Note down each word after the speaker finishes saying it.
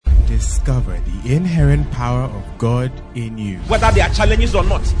discover the inherent power of God in you. Whether there are challenges or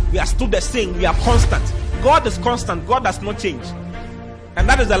not, we are still the same. We are constant. God is constant. God does not change. And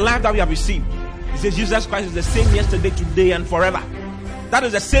that is the life that we have received. He says Jesus Christ is the same yesterday, today, and forever. That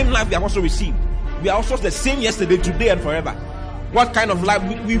is the same life we have also received. We are also the same yesterday, today, and forever. What kind of life?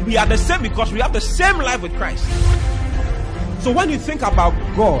 We are the same because we have the same life with Christ. So when you think about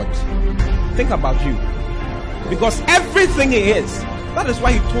God, think about you. Because everything He is, that is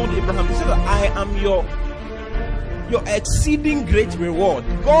why He told Abraham, He said, I am your exceeding great reward.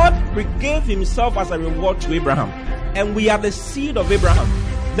 God gave Himself as a reward to Abraham. And we are the seed of Abraham.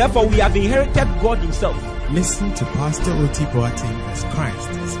 Therefore, we have inherited God Himself. Listen to Pastor O.T. Boateng as Christ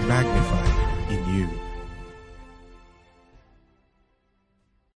is magnified in you.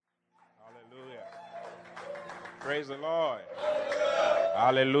 Hallelujah. Praise the Lord.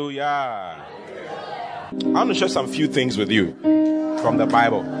 Hallelujah. I want to share some few things with you from the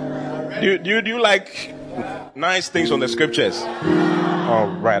Bible. Do you like nice things from the scriptures? All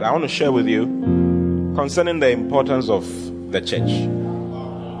right. I want to share with you concerning the importance of the church.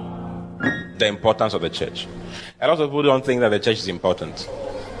 The importance of the church. A lot of people don't think that the church is important.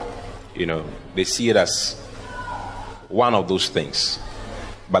 You know, they see it as one of those things.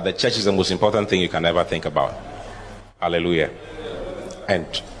 But the church is the most important thing you can ever think about. Hallelujah. And,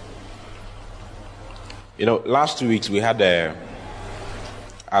 you know, last 2 weeks we had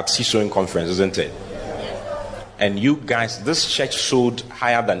at Sowing Conference, isn't it? And you guys, this church sold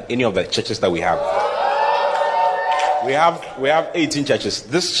higher than any of the churches that we have. We have 18 churches.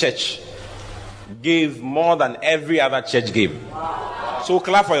 This church gave more than every other church gave. So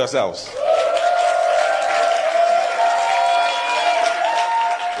clap for yourselves.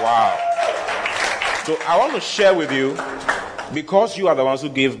 Wow. So I want to share with you, because you are the ones who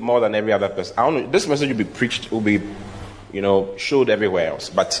gave more than every other person. This message will be preached, will be, you know, showed everywhere else.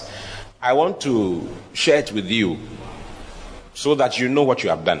 But I want to share it with you so that you know what you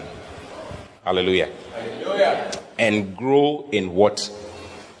have done. Hallelujah. Hallelujah. And grow in what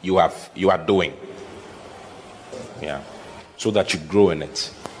you are doing. Yeah. So that you grow in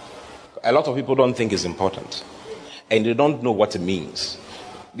it. A lot of people don't think it's important. And they don't know what it means.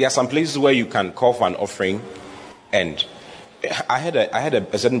 There are some places where you can call for an offering, and I had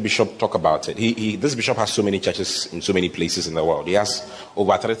a certain bishop talk about it. This bishop has so many churches in so many places in the world. He has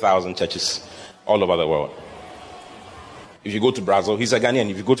over 3,000 churches all over the world. If you go to Brazil, he's a Ghanaian.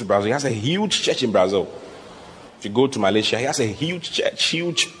 If you go to Brazil, he has a huge church in Brazil. If you go to Malaysia, he has a huge church,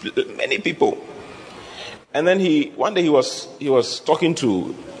 many people. And then one day he was talking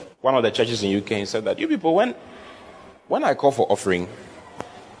to one of the churches in UK. He said that, you people, when I call for offering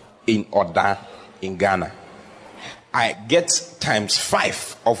in Oda, in Ghana, I get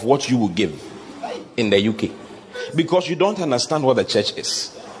 ×5 of what you will give in the UK. Because you don't understand what the church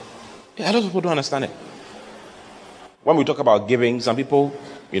is. A lot of people don't understand it. When we talk about giving, some people,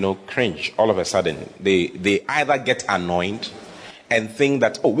 you know, cringe all of a sudden. They either get annoyed and think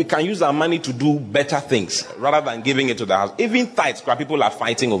that, we can use our money to do better things rather than giving it to the house. Even tithes, people are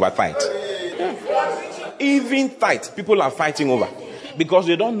fighting over tithes. Yeah. Even tithes, people are fighting over. Because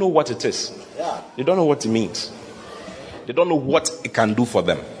they don't know what it is. They don't know what it means. They don't know what it can do for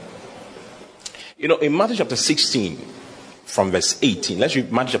them. You know, in Matthew chapter 16, from verse 18, let's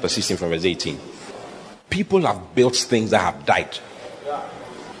read Matthew chapter 16 from verse 18. People have built things that have died.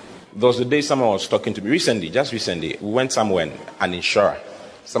 There was a day someone was talking to me just recently. We went somewhere, an insurer,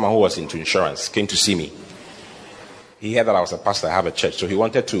 someone who was into insurance, came to see me. He heard that I was a pastor, I have a church, so he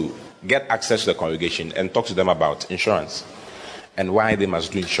wanted to get access to the congregation and talk to them about insurance and why they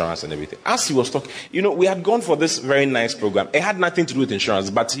must do insurance and everything. As he was talking, you know, we had gone for this very nice program. It had nothing to do with insurance,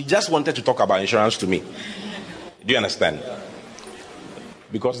 but he just wanted to talk about insurance to me. Do you understand?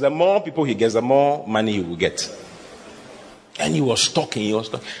 Because the more people he gets, the more money he will get. And he was talking.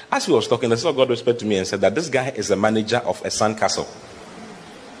 As he was talking, the Son of God whispered to me and said that this guy is a manager of a sandcastle.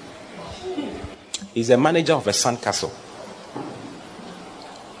 He's a manager of a sandcastle.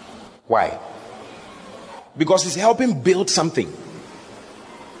 Why? Because he's helping build something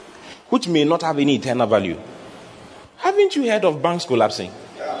which may not have any eternal value. Haven't you heard of banks collapsing?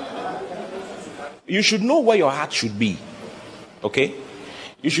 You should know where your heart should be. Okay?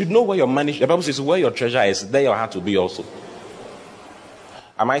 You should know where your money, the Bible says where your treasure is, there your heart will be also.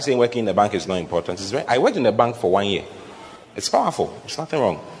 Am I saying working in the bank is not important? I worked in the bank for 1 year. It's powerful. There's nothing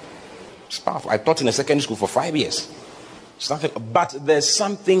wrong. It's powerful. I taught in a secondary school for 5 years. It's nothing, but there's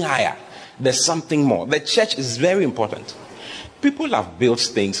something higher. There's something more. The church is very important. People have built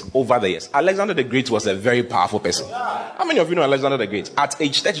things over the years. Alexander the Great was a very powerful person. How many of you know Alexander the Great? At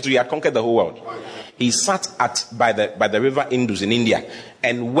age 32, he had conquered the whole world. He sat by the river Indus in India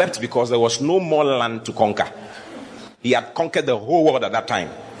and wept because there was no more land to conquer. He had conquered the whole world at that time.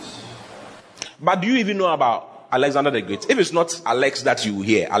 But do you even know about Alexander the Great? If it's not Alex that you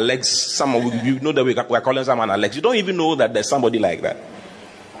hear, Alex, you know that we're calling someone Alex. You don't even know that there's somebody like that.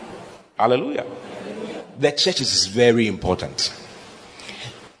 Hallelujah. The church is very important.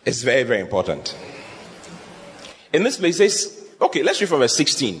 It's very, very important. In this place, it says, okay, let's read from verse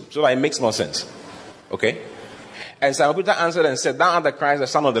 16 so that it makes more sense. Okay? And Simon Peter answered and said, Thou art the Christ, the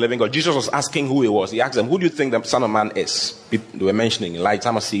Son of the living God. Jesus was asking who he was. He asked them, Who do you think the Son of Man is? They were mentioning Elijah.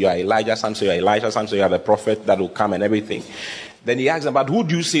 Some say you are Elijah, some say you are Elijah, some say you are the prophet that will come and everything. Then he asked them, But who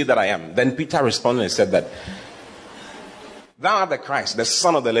do you say that I am? Then Peter responded and said that, Thou art the Christ, the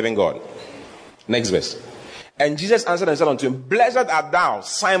Son of the living God. Next verse. And Jesus answered and said unto him, Blessed art thou,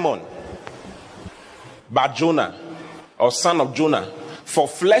 Simon Bar-Jonah, or son of Jonah, for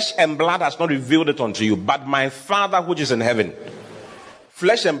flesh and blood has not revealed it unto you, but my Father which is in heaven.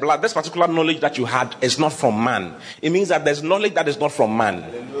 Flesh and blood, this particular knowledge that you had is not from man. It means that there's knowledge that is not from man.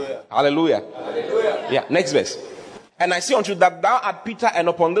 Hallelujah. Hallelujah. Yeah, next verse. And I say unto you that thou art Peter, and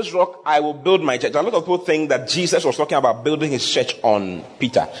upon this rock I will build my church. A lot of people think that Jesus was talking about building his church on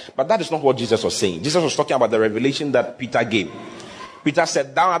Peter. But that is not what Jesus was saying. Jesus was talking about the revelation that Peter gave. Peter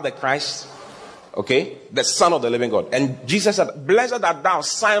said, Thou art the Christ, okay, the Son of the living God. And Jesus said, Blessed art thou,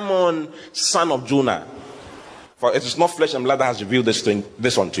 Simon, son of Jonah. For it is not flesh and blood that has revealed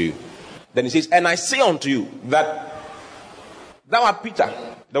this unto you. Then he says, And I say unto you that thou art Peter.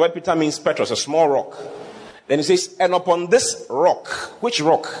 The word Peter means Petros, a small rock. Then he says, and upon this rock, which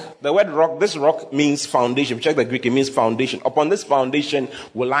rock? The word rock, this rock means foundation. If you check the Greek, it means foundation. Upon this foundation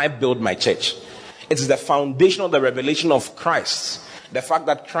will I build my church. It is the foundation of the revelation of Christ. The fact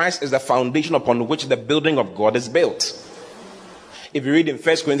that Christ is the foundation upon which the building of God is built. If you read in 1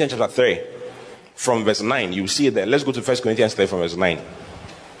 Corinthians chapter 3, from verse 9, you see it there. Let's go to 1 Corinthians 3 from verse 9.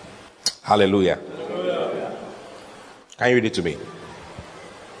 Hallelujah. Hallelujah. Can you read it to me?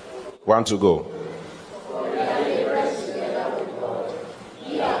 1, 2, go.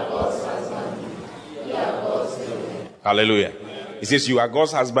 Hallelujah. He says, You are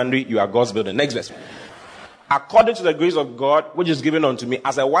God's husbandry, you are God's building. Next verse. According to the grace of God, which is given unto me,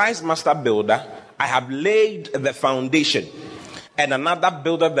 as a wise master builder, I have laid the foundation, and another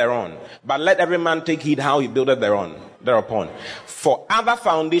buildeth thereon. But let every man take heed how he buildeth thereupon. For other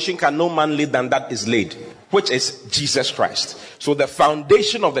foundation can no man lay than that is laid, which is Jesus Christ. So the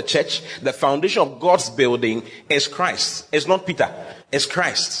foundation of the church, the foundation of God's building is Christ. It's not Peter, it's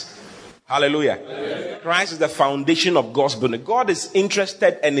Christ. Hallelujah. Hallelujah. Christ is the foundation of God's building. God is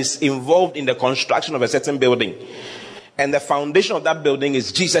interested and is involved in the construction of a certain building. And the foundation of that building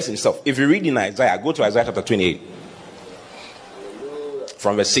is Jesus himself. If you read in Isaiah, go to Isaiah chapter 28.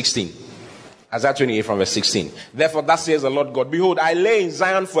 From verse 16. Isaiah 28 from verse 16. Therefore, thus says the Lord God, Behold, I lay in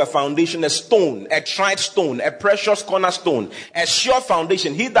Zion for a foundation, a stone, a tried stone, a precious cornerstone, a sure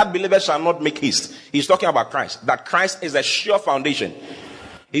foundation. He that believeth shall not make haste. He's talking about Christ. That Christ is a sure foundation.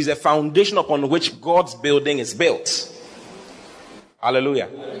 He's a foundation upon which God's building is built. Hallelujah.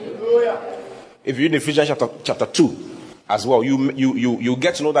 Hallelujah. If you read Ephesians chapter 2 as well, you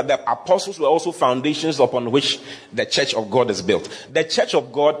get to know that the apostles were also foundations upon which the church of God is built. The church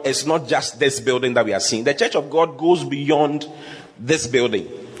of God is not just this building that we are seeing. The church of God goes beyond this building.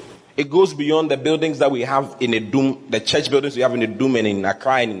 It goes beyond the buildings that we have in Edom, the church buildings we have in Edom and in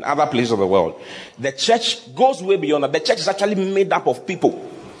Accra and in other places of the world. The church goes way beyond that. The church is actually made up of people.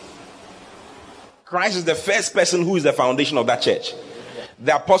 Christ is the first person who is the foundation of that church.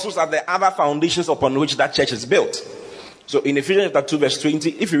 The apostles are the other foundations upon which that church is built. So in Ephesians chapter 2 verse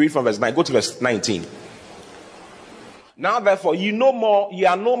 20, if you read from verse 9, go to verse 19. Now therefore you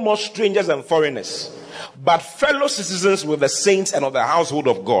are no more strangers and foreigners, but fellow citizens with the saints and of the household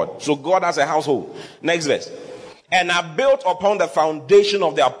of God. So God has a household. Next verse. And are built upon the foundation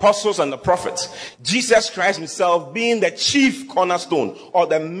of the apostles and the prophets, Jesus Christ himself being the chief cornerstone or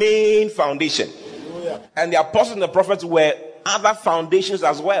the main foundation. And the apostles and the prophets were other foundations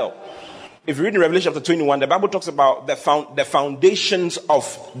as well. If you read in Revelation chapter 21, the Bible talks about the foundations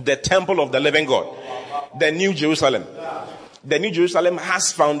of the temple of the living God, the New Jerusalem. The New Jerusalem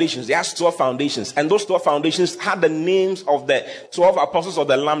has foundations. It has 12 foundations. And those 12 foundations had the names of the 12 apostles of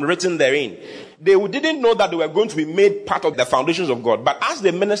the Lamb written therein. They didn't know that they were going to be made part of the foundations of God. But as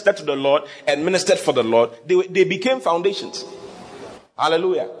they ministered to the Lord and ministered for the Lord, they became foundations.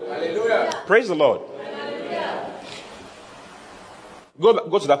 Hallelujah. Hallelujah. Praise the Lord. Hallelujah.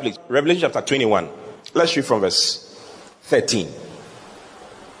 Go to that place. Revelation chapter 21. Let's read from verse 13.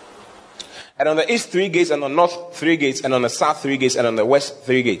 And on the east 3 gates, and on the north 3 gates, and on the south 3 gates, and on the west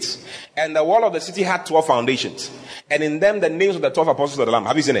 3 gates. And the wall of the city had 12 foundations. And in them the names of the 12 apostles of the Lamb.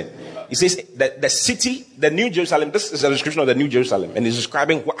 Have you seen it? It says that the city, the New Jerusalem, this is a description of the New Jerusalem. And it's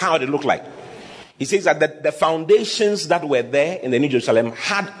describing how it looked like. He says that the foundations that were there in the New Jerusalem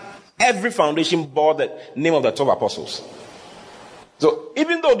had, every foundation bore the name of the 12 apostles. So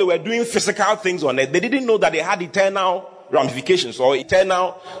even though they were doing physical things on it, they didn't know that they had eternal ramifications or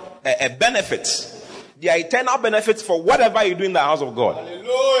eternal benefits. There are eternal benefits for whatever you do in the house of God.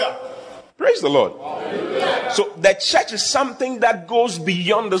 Hallelujah. Praise the Lord. Hallelujah. So the church is something that goes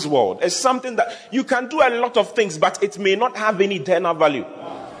beyond this world. It's something that you can do a lot of things, but it may not have any eternal value.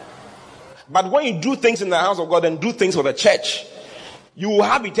 But when you do things in the house of God and do things for the church, you will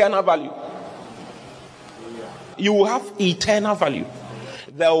have eternal value. You will have eternal value.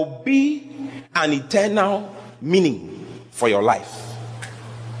 There will be an eternal meaning for your life.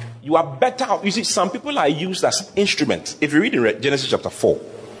 You are better. You see, some people are used as instruments. If you read in Genesis chapter 4,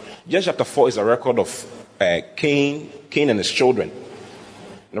 Genesis chapter 4 is a record of Cain and his children.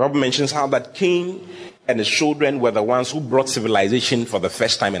 The Bible mentions how that Cain and his children were the ones who brought civilization for the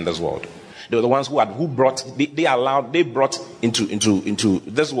first time in this world. They were the ones who brought into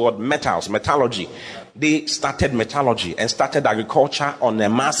this world metallurgy. They started metallurgy and started agriculture on a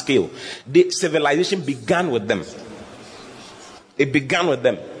mass scale. Civilization began with them. It began with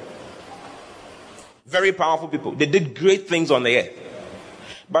them. Very powerful people. They did great things on the earth.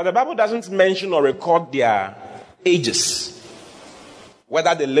 But the Bible doesn't mention or record their ages.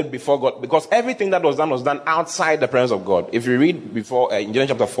 Whether they lived before God. Because everything that was done outside the presence of God. If you read before in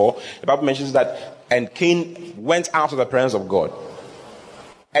Genesis chapter 4, the Bible mentions that, and Cain went out of the presence of God.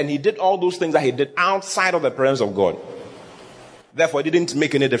 And he did all those things that he did outside of the presence of God. Therefore, it didn't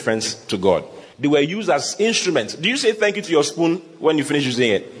make any difference to God. They were used as instruments. Do you say thank you to your spoon when you finish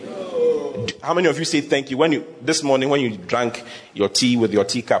using it? How many of you say thank you this morning when you drank your tea with your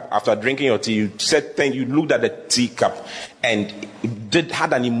teacup? After drinking your tea, you said thank you, looked at the teacup and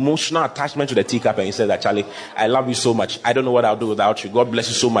had an emotional attachment to the teacup, and you said that, Charlie, I love you so much. I don't know what I'll do without you. God bless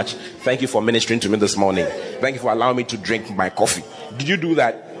you so much. Thank you for ministering to me this morning. Thank you for allowing me to drink my coffee. Did you do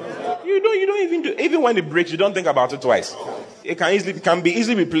that? You don't even do. Even when it breaks, you don't think about it twice. It can be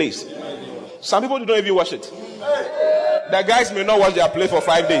easily replaced. Some people don't even wash it. The guys may not wash their plate for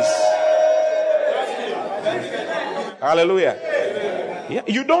 5 days. Hallelujah. Yeah.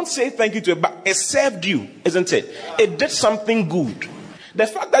 You don't say thank you to it, but it served you, isn't it? It did something good. The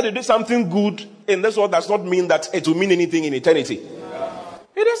fact that it did something good in this world does not mean that it will mean anything in eternity.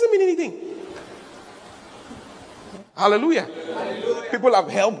 It doesn't mean anything. Hallelujah. People have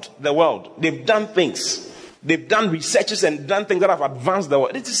helped the world. They've done things. They've done researches and done things that have advanced the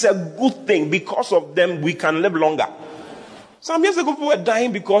world. It is a good thing. Because of them, we can live longer. Some years ago, people were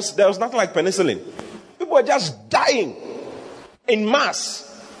dying because there was nothing like penicillin. People were just dying in mass.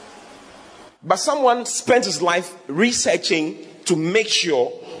 But someone spent his life researching to make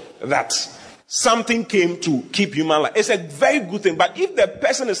sure that something came to keep human life. It's a very good thing. But if the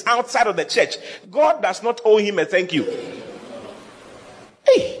person is outside of the church, God does not owe him a thank you.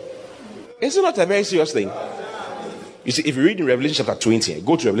 Hey, is it not a very serious thing? You see, if you read in Revelation chapter 20,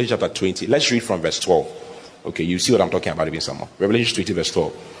 go to Revelation chapter 20. Let's read from verse 12. Okay, you see what I'm talking about even some more. Revelation 20 verse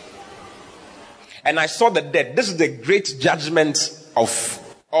 12. And I saw the dead. This is the great judgment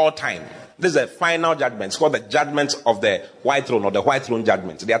of all time. This is the final judgment. It's called the judgment of the white throne, or the white throne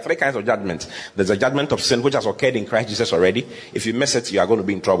judgment. There are 3 kinds of judgment. There's a judgment of sin, which has occurred in Christ Jesus already. If you miss it, you are going to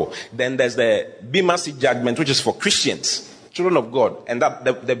be in trouble. Then there's the Bema Seat judgment, which is for Christians, children of God. And that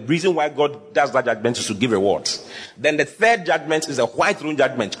the reason why God does that judgment is to give rewards. Then the 3rd judgment is the white throne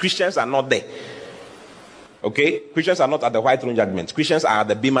judgment. Christians are not there. Okay? Christians are not at the white throne judgment. Christians are at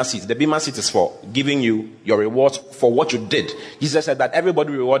the Bema Seat. The Bema Seat is for giving you your rewards for what you did. Jesus said that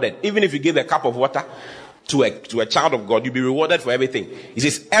everybody rewarded. Even if you give a cup of water to a child of God, you'll be rewarded for everything. He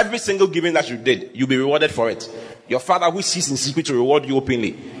says every single giving that you did, you'll be rewarded for it. Your Father who sees in secret to reward you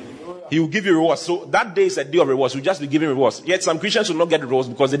openly. He will give you rewards. So that day is a day of rewards. You'll just be giving rewards. Yet some Christians will not get rewards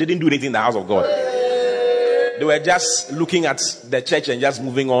because they didn't do anything in the house of God. They were just looking at the church and just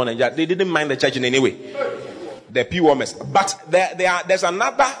moving on, and they didn't mind the church in any way. The POMS. But there's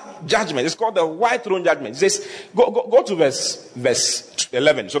another judgment. It's called the white throne judgment. It says, go to verse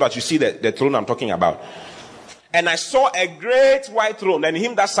 11 so that you see the throne I'm talking about. And I saw a great white throne and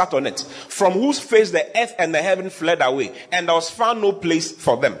him that sat on it, from whose face the earth and the heaven fled away, and there was found no place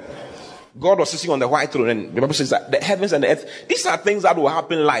for them. God was sitting on the white throne, and the Bible says that the heavens and the earth, these are things that will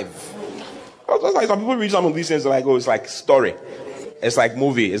happen live. Like some people read some of these things like, oh, it's like story. It's like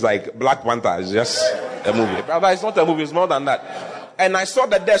movie. It's like Black Panther. It's just A movie. Brother, it's not a movie, it's more than that. And I saw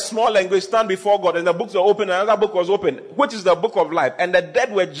that there's small language stand before God, and the books were open, and another book was open, which is the book of life. And the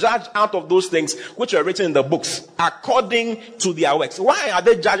dead were judged out of those things which were written in the books, according to their works. Why are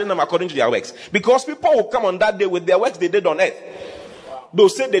they judging them according to their works? Because people will come on that day with their works they did on earth. They'll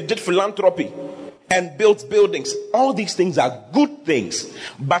say they did philanthropy and built buildings. All these things are good things.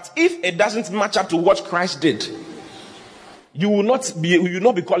 But if it doesn't match up to what Christ did, you will not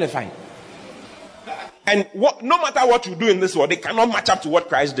be qualified. And no matter what you do in this world, it cannot match up to what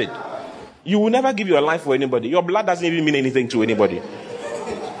Christ did. You will never give your life for anybody. Your blood doesn't even mean anything to anybody.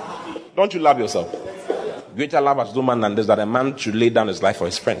 Don't you love yourself? Greater love has no man than this, that a man should lay down his life for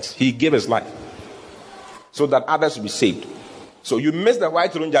his friends. He gave his life so that others will be saved. So you miss the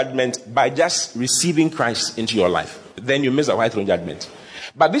white throne judgment by just receiving Christ into your life. Then you miss the white throne judgment.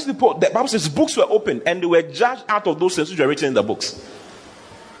 But these people, the Bible says books were opened and they were judged out of those things which were written in the books.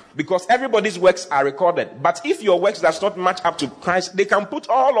 Because everybody's works are recorded. But if your works does not match up to Christ, they can put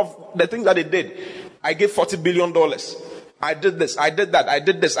all of the things that they did. I gave $40 billion. I did this, I did that, I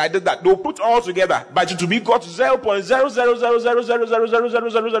did this, I did that. They'll put all together. But to be got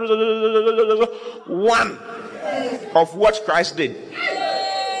 0.00000000001 of what Christ did.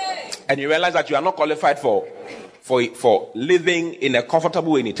 And you realize that you are not qualified for living in a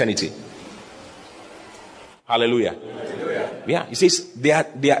comfortable way in eternity. Hallelujah. Yeah, he says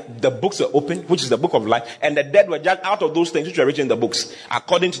the books are open, which is the book of life, and the dead were judged out of those things which were written in the books,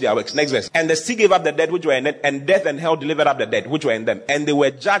 according to their works. Next verse. And the sea gave up the dead which were in it, and death and hell delivered up the dead which were in them. And they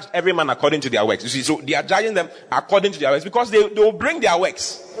were judged every man according to their works. You see, so they are judging them according to their works, because they will bring their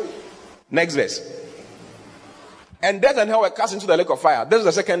works. Next verse. And death and hell were cast into the lake of fire. This is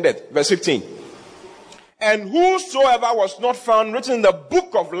the second death. Verse 15. And whosoever was not found written in the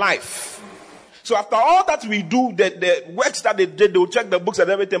book of life. So after all that we do, the works that they did, they will check the books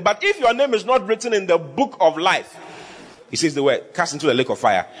and everything. But if your name is not written in the book of life, he says the word, cast into the lake of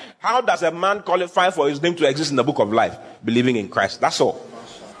fire. How does a man qualify for his name to exist in the book of life? Believing in Christ. That's all.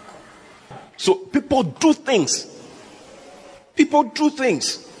 So people do things. People do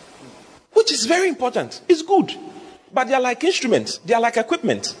things. Which is very important. It's good. But they are like instruments. They are like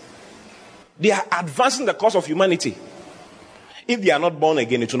equipment. They are advancing the cause of humanity. If they are not born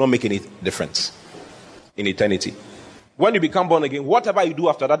again, it will not make any difference in eternity. When you become born again, whatever you do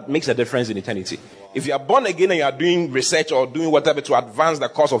after that makes a difference in eternity. If you are born again and you are doing research or doing whatever to advance the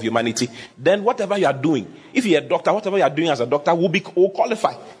cause of humanity, then whatever you are doing, if you are a doctor, whatever you are doing as a doctor will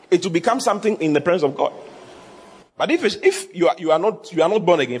qualify. It will become something in the presence of God. But if you are not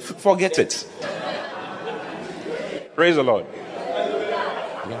born again, forget it. Praise the Lord.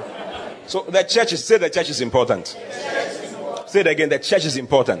 So the church is important. Say it again, the church is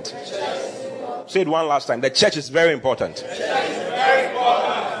important. Say it one last time. The church is very important.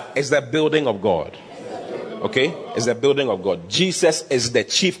 It's the building of God. Okay? It's the building of God. Jesus is the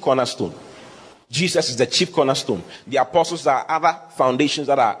chief cornerstone. Jesus is the chief cornerstone. The apostles are other foundations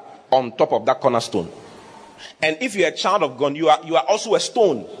that are on top of that cornerstone. And if you're a child of God, you are also a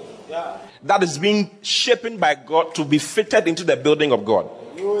stone that is being shaped by God to be fitted into the building of God.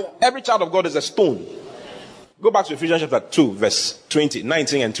 Every child of God is a stone. Go back to Ephesians chapter 2, verse 20,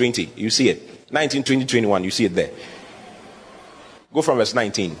 19 and 20. You see it. 19, 20, 21. You see it there. Go from verse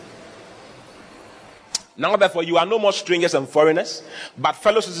 19. Now therefore you are no more strangers and foreigners, but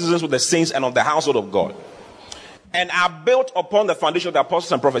fellow citizens with the saints and of the household of God, and are built upon the foundation of the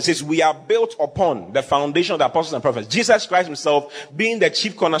apostles and prophets. It says we are built upon the foundation of the apostles and prophets. Jesus Christ himself being the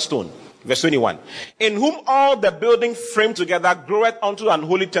chief cornerstone. Verse 21. In whom all the building framed together groweth unto an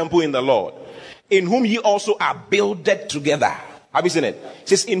holy temple in the Lord, in whom ye also are builded together. Have you seen it? It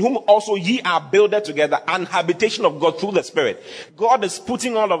says, in whom also ye are builded together, an habitation of God through the Spirit. God is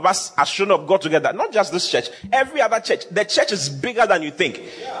putting all of us as children of God together. Not just this church, every other church. The church is bigger than you think.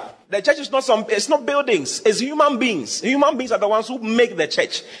 The church is it's not buildings, it's human beings. Human beings are the ones who make the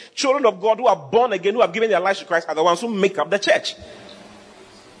church. Children of God who are born again, who have given their lives to Christ, are the ones who make up the church.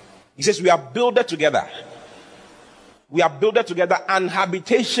 He says, we are builded together. We are builded together, an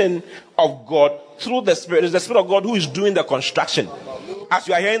habitation of God through the Spirit. It's the Spirit of God who is doing the construction. As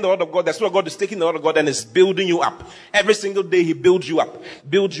you are hearing the word of God, the Spirit of God is taking the word of God and is building you up. Every single day he builds you up,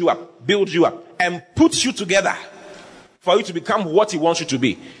 builds you up, builds you up, and puts you together for you to become what he wants you to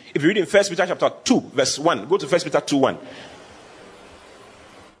be. If you read in 1 Peter chapter 2, verse 1, go to 1 Peter 2, 1.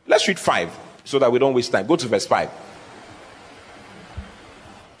 Let's read 5 so that we don't waste time. Go to verse 5.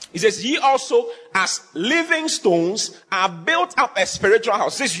 He says, ye also as living stones are built up a spiritual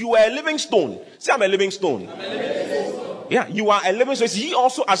house. He says, you are a living stone. Say, I'm a living stone. Yeah, you are a living stone. Ye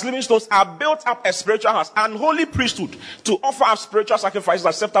also as living stones are built up a spiritual house, an holy priesthood, to offer up spiritual sacrifices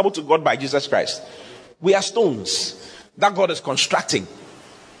acceptable to God by Jesus Christ. We are stones that God is constructing,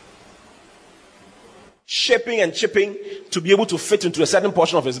 shaping and chipping to be able to fit into a certain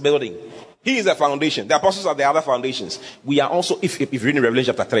portion of his building. He is the foundation. The apostles are the other foundations. We are also, if you read in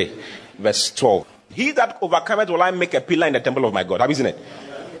Revelation chapter 3, verse 12, he that overcometh will I make a pillar in the temple of my God. Have you seen it?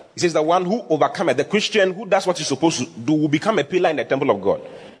 He says the one who overcometh, the Christian who does what he's supposed to do, will become a pillar in the temple of God.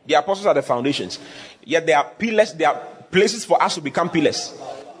 The apostles are the foundations. Yet there are pillars, there are places for us to become pillars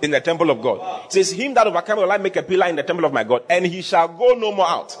in the temple of God. It says, him that overcometh will I make a pillar in the temple of my God, and he shall go no more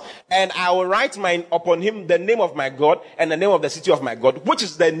out. And I will write upon him the name of my God and the name of the city of my God, which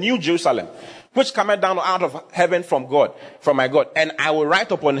is the new Jerusalem, which cometh down out of heaven from God, from my God. And I will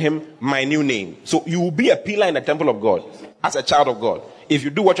write upon him my new name. So you will be a pillar in the temple of God as a child of God. If you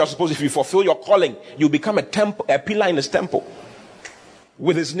do what you're supposed to, if you fulfill your calling, you become a pillar in his temple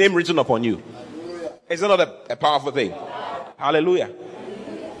with his name written upon you. Is that not a powerful thing? Hallelujah.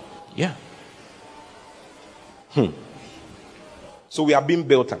 Yeah. So we are being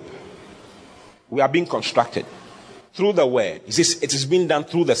built up. We are being constructed through the word. He says it is being done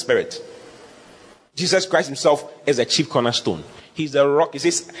through the Spirit. Jesus Christ himself is a chief cornerstone. He's the rock. He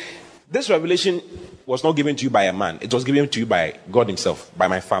says this revelation was not given to you by a man. It was given to you by God himself, by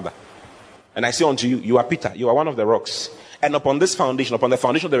my Father. And I say unto you, you are Peter. You are one of the rocks. And upon this foundation, upon the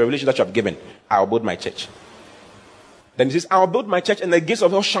foundation of the revelation that you have given, I will build my church. Then he says, I will build my church, and the gates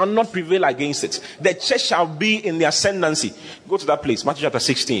of hell shall not prevail against it. The church shall be in the ascendancy. Go to that place, Matthew chapter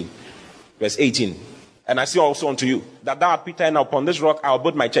 16, verse 18. And I say also unto you, that thou art Peter, and upon this rock I will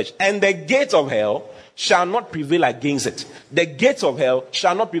build my church. And the gates of hell shall not prevail against it. The gates of hell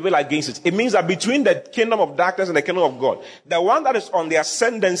shall not prevail against it. It means that between the kingdom of darkness and the kingdom of God, the one that is on the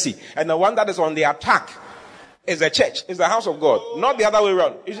ascendancy and the one that is on the attack is the church, is the house of God, not the other way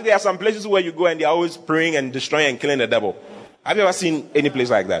around. You see, there are some places where you go and they are always praying and destroying and killing the devil. Have you ever seen any place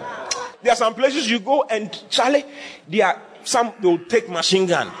like that? There are some places you go and Charlie, they will take machine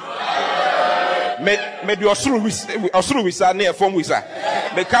gun. May the osuru wisa near form wisa.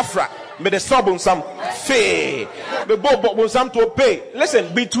 May kafra. May the sabon some fee. May bo some to pay.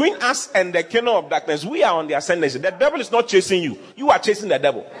 Listen, between us and the kingdom of darkness, we are on the ascendancy. The devil is not chasing you. You are chasing the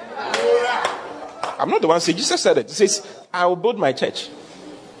devil. I'm not the one saying. Jesus said it. He says, I will build my church.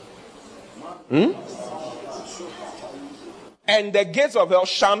 And the gates of hell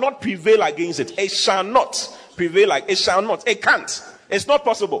shall not prevail against it. It shall not prevail. It shall not. It can't. It's not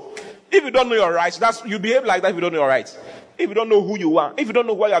possible. If you don't know your rights, you behave like that if you don't know your rights. If you don't know who you are, if you don't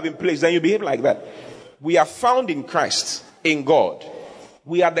know where you have been placed, then you behave like that. We are found in Christ, in God.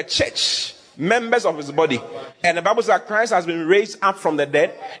 We are the church, members of his body. And the Bible says that Christ has been raised up from the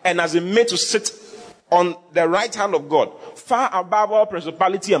dead and has been made to sit on the right hand of God, far above all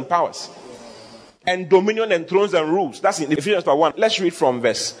principality and powers, and dominion and thrones and rules. That's in Ephesians 1. Let's read from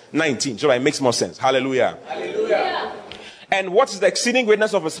verse 19 so that it makes more sense. Hallelujah. Hallelujah. And what is the exceeding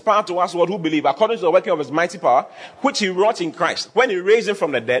greatness of his power to us who believe, according to the working of his mighty power, which he wrought in Christ, when he raised him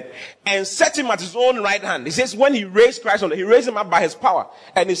from the dead and set him at his own right hand. He says when he raised Christ, he raised him up by his power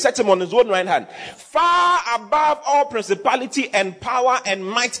and he set him on his own right hand, far above all principality and power and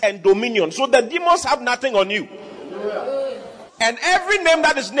might and dominion. So the demons have nothing on you. And every name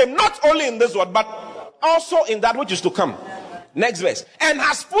that is named, not only in this world, but also in that which is to come. Next verse. And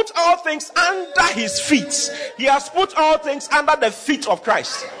has put all things under his feet. He has put all things under the feet of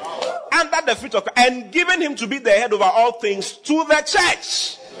Christ. Under the feet of Christ. And given him to be the head over all things to the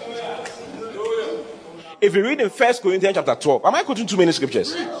church. If you read in 1 Corinthians chapter 12. Am I quoting too many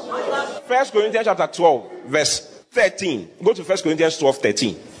scriptures? 1 Corinthians chapter 12 verse 13. Go to 1 Corinthians 12,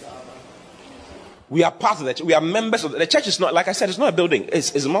 13. We are part of the church. We are members of the church. Is not, like I said, it's not a building.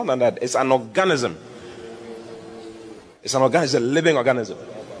 It's more than that. It's an organism. It's an organism, a living organism.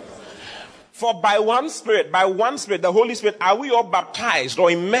 For by one Spirit, the Holy Spirit, are we all baptized or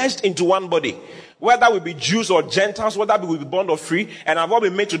immersed into one body? Whether we be Jews or Gentiles, whether we be bond or free, and have all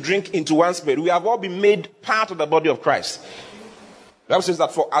been made to drink into one Spirit. We have all been made part of the body of Christ. The Bible says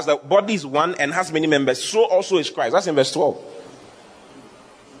that for as the body is one and has many members, so also is Christ. That's in verse 12.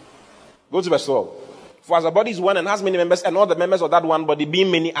 Go to verse 12. For as the body is one and has many members, and all the members of that one body, being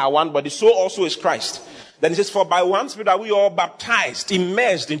many, are one body, so also is Christ. Then he says, for by one Spirit are we all baptized,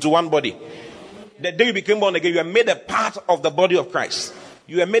 immersed into one body. The day you became born again, you are made a part of the body of Christ.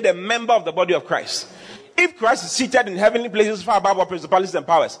 You are made a member of the body of Christ. If Christ is seated in heavenly places far above all principalities and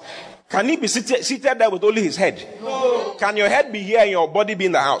powers, can he be seated there with only his head? No. Can your head be here and your body be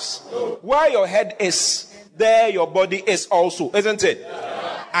in the house? No. Where your head is, there your body is also, isn't it?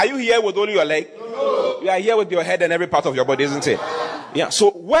 Yeah. Are you here with only your leg? No. You are here with your head and every part of your body, isn't it? Yeah,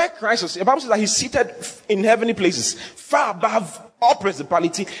 so where Christ is, the Bible says that he's seated in heavenly places, far above all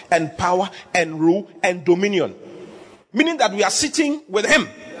principality and power and rule and dominion. Meaning that we are sitting with him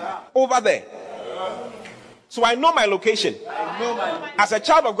over there. So I know my location. As a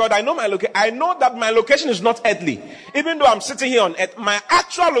child of God, I know my location. I know that my location is not earthly. Even though I'm sitting here on earth, my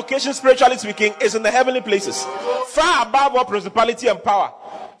actual location, spiritually speaking, is in the heavenly places, far above all principality and power.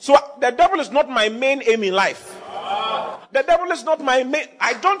 So the devil is not my main aim in life. The devil is not my main.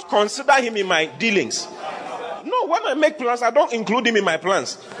 I don't consider him in my dealings. No, when I make plans, I don't include him in my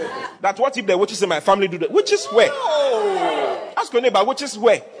plans. That what if the witches in my family do that? Witches where? Ask your neighbor, witches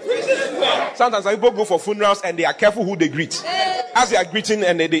where? Sometimes people go for funerals and they are careful who they greet. As they are greeting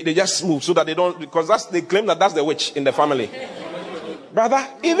and they just move so that they don't, because they claim that that's the witch in the family. Brother,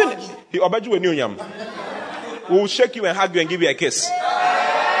 even the Obeju will shake you and hug you and give you a kiss.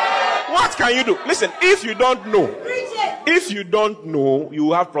 What can you do? Listen, if you don't know,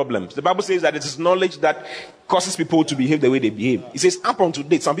 you have problems. The Bible says that it is knowledge that causes people to behave the way they behave. It says up unto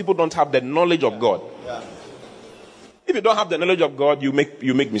date, some people don't have the knowledge of God. If you don't have the knowledge of God, you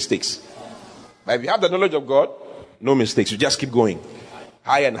make mistakes. But if you have the knowledge of God, no mistakes. You just keep going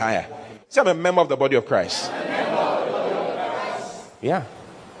higher and higher. Say, I'm a member of the body of Christ. Yeah.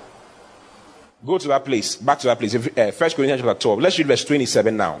 Go to that place. Back to that place. 1 Corinthians chapter 12. Let's read verse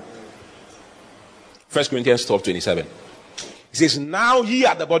 27 now. 1 Corinthians 12:27. It says, now ye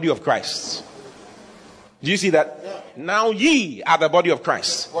are the body of Christ. Do you see that? Yeah. Now ye are the body of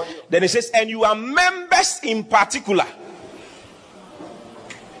Christ. Then it says, and you are members in particular.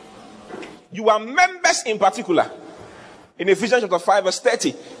 You are members in particular. In Ephesians chapter 5 verse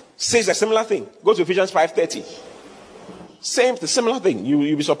 30 says a similar thing. Go to Ephesians 5:30. Similar thing.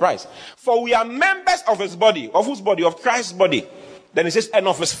 You'll be surprised. For we are members of his body. Of whose body? Of Christ's body. Then it says, and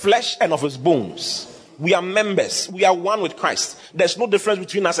of his flesh and of his bones. We are members. We are one with Christ. There's no difference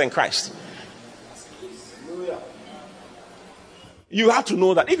between us and Christ. You have to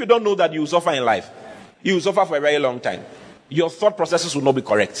know that. If you don't know that, you will suffer in life. You will suffer for a very long time. Your thought processes will not be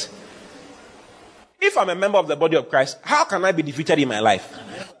correct. If I'm a member of the body of Christ, how can I be defeated in my life?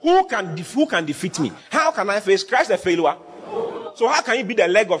 Who can defeat me? How can I face Christ a failure? So how can you be the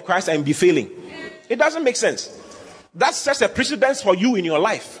leg of Christ and be failing? It doesn't make sense. That sets a precedence for you in your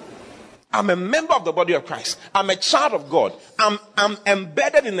life. I'm a member of the body of Christ. I'm a child of God. I'm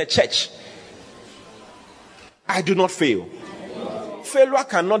embedded in the church. I do not fail. Failure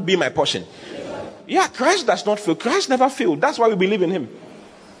cannot be my portion. Yeah, Christ does not fail. Christ never failed. That's why we believe in him.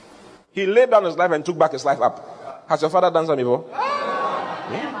 He laid down his life and took back his life up. Has your father done that before?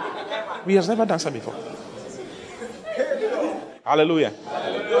 Yeah. He has never done that before. Hallelujah.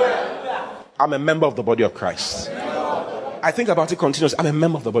 I'm a member of the body of Christ. I think about it continuously. I'm a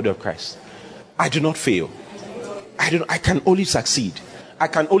member of the body of Christ. I do not fail. I can only succeed. I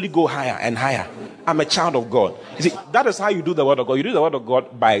can only go higher and higher. I'm a child of God. You see, that is how you do the word of God. You do the word of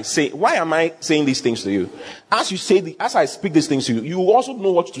God by saying, why am I saying these things to you? As I speak these things to you, you also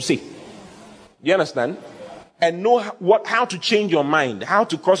know what to say. You understand? And know how to change your mind, how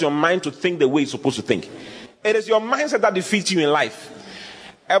to cause your mind to think the way it's supposed to think. It is your mindset that defeats you in life.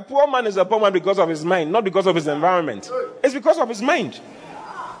 A poor man is a poor man because of his mind, not because of his environment. It's because of his mind.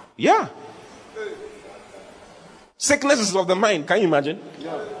 Yeah. Sickness is of the mind. Can you imagine?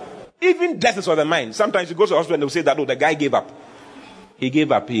 Even death is of the mind. Sometimes you go to the hospital and they'll say that, oh, the guy gave up. He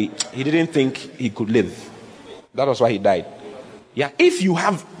gave up. He didn't think he could live. That was why he died. Yeah. If you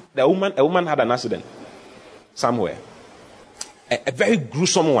have a woman had an accident somewhere. A very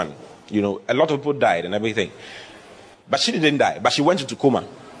gruesome one. You know, a lot of people died and everything. But she didn't die. But she went into coma.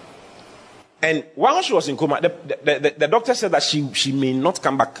 And while she was in coma, the doctor said that she may not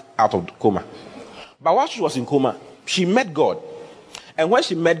come back out of coma. But while she was in coma, she met God. And when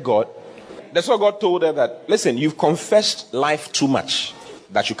she met God, that's what God told her that, listen, you've confessed life too much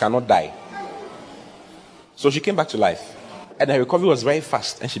that you cannot die. So she came back to life. And her recovery was very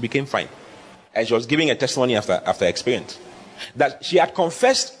fast and she became fine. And she was giving a testimony after experience. That she had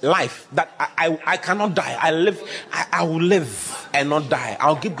confessed life, that I cannot die. I will live and not die.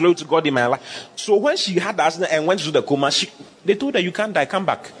 I'll give glory to God in my life. So when she had the accident and went to the coma, they told her, you can't die, come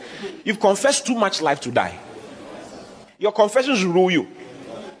back. You've confessed too much life to die. Your confessions rule you.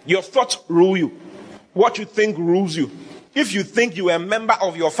 Your thoughts rule you. What you think rules you. If you think you are a member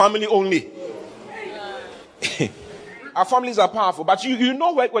of your family only. Our families are powerful, but you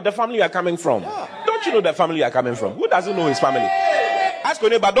know where the family you are coming from. Don't you know the family you are coming from? Who doesn't know his family? Ask your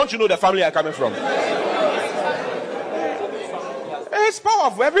neighbor, don't you know the family you are coming from? It's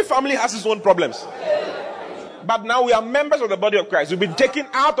powerful. Every family has its own problems. But now we are members of the body of Christ. We've been taken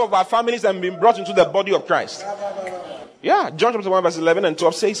out of our families and been brought into the body of Christ. Yeah, John chapter 1 verse 11 and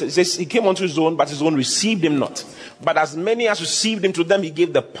 12 says, it says, he came unto his own, but his own received him not. But as many as received him, to them he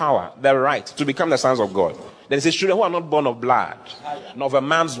gave the power, the right, to become the sons of God. Then he says, children who are not born of blood, nor of a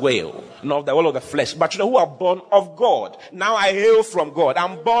man's will, nor of the will of the flesh, but children who are born of God. Now I hail from God.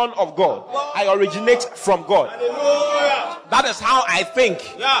 I'm born of God. I originate from God. That is how I think.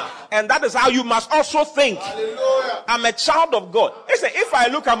 And that is how you must also think. I'm a child of God. Listen, if I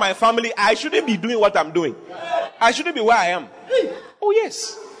look at my family, I shouldn't be doing what I'm doing. I shouldn't be where I am. Oh,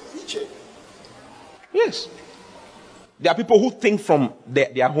 yes. Yes. There are people who think from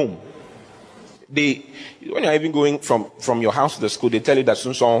their home. When you're even going from your house to the school, they tell you that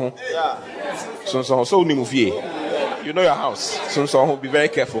you know your house. Be very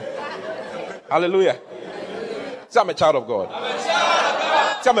careful. Hallelujah. Say, I'm a child of God.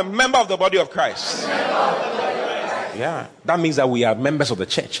 Say, I'm a member of the body of Christ. Yeah. That means that we are members of the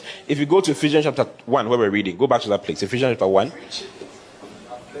church. If you go to Ephesians chapter 1, where we're reading, go back to that place. Ephesians chapter 1.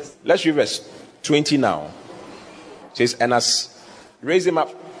 Let's read verse 20 now. It says, and as raised him up,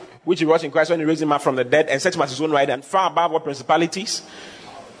 which he wrought in Christ when he raised him up from the dead and set him at his own right hand, far above all principalities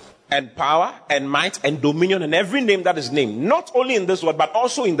and power and might and dominion and every name that is named, not only in this world, but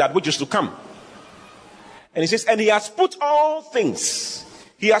also in that which is to come. And he says, and he has put all things.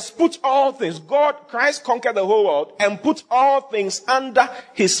 He has put all things. God, Christ conquered the whole world and put all things under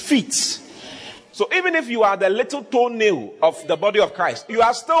his feet. So even if you are the little toenail of the body of Christ, you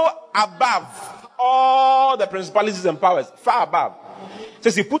are still above all the principalities and powers, far above. It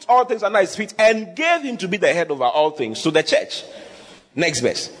says he put all things under his feet and gave him to be the head over all things. So the church. Next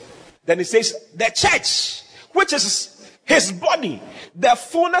verse. Then he says, the church, which is his body, the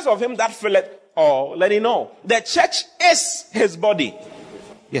fullness of him that filleth all. Let it know. The church is his body.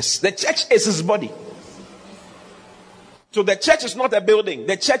 Yes, the church is his body. So the church is not a building.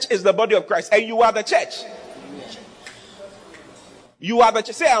 The church is the body of Christ. And you are the church. You are the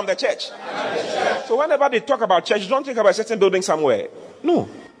church. Say, I'm the church. So whenever they talk about church, don't think about a certain building somewhere. No.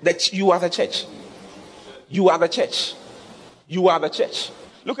 You are the church. You are the church. You are the church.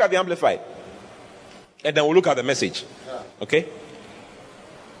 Look at the Amplified. And then we'll look at the message. Okay?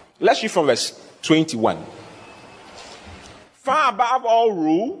 Let's read from verse 21. Far above all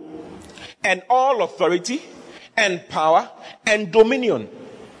rule and all authority and power and dominion.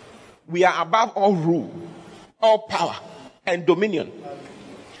 We are above all rule, all power and dominion.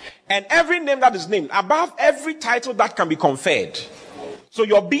 And every name that is named, above every title that can be conferred. So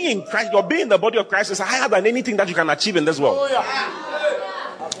your being Christ, your being the body of Christ is higher than anything that you can achieve in this world.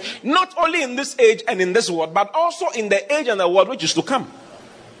 Not only in this age and in this world, but also in the age and the world which is to come.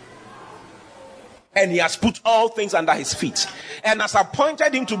 And he has put all things under his feet and has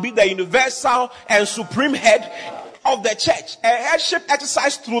appointed him to be the universal and supreme head of the church. A headship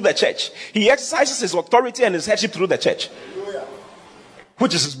exercised through the church. He exercises his authority and his headship through the church,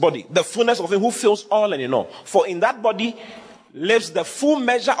 which is his body, the fullness of him who fills all and in all. For in that body lives the full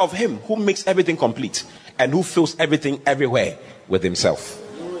measure of him who makes everything complete and who fills everything everywhere with himself.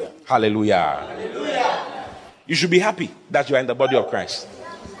 Hallelujah. Hallelujah. You should be happy that you are in the body of Christ.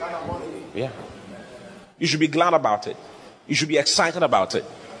 Yeah. You should be glad about it. You should be excited about it.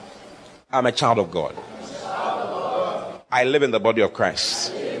 I'm a child of God. I live in the body of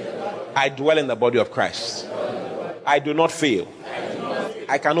Christ. I dwell in the body of Christ. I do not fail.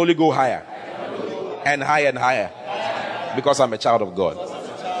 I can only go higher and higher and higher because I'm a child of God.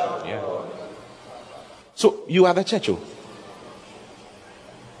 Yeah. So you are the church. Oh.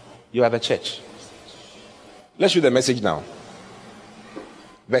 You are the church. Let's read the message now.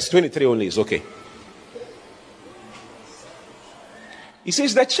 Verse 23 only is okay. He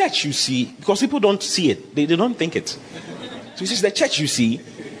says the church you see, because people don't see it, they don't think it. So he says the church you see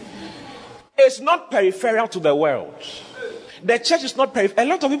is not peripheral to the world. The church is not peripheral. A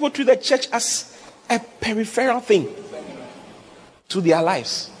lot of people treat the church as a peripheral thing to their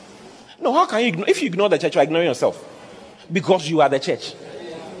lives. No, how can you ignore? If you ignore the church, you are ignoring yourself. Because you are the church.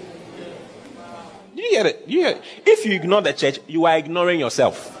 Do you hear it? If you ignore the church, you are ignoring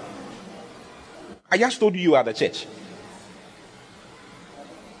yourself. I just told you are the church.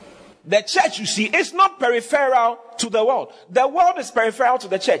 The church, you see, is not peripheral to the world. The world is peripheral to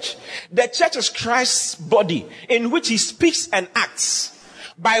the church. The church is Christ's body in which he speaks and acts,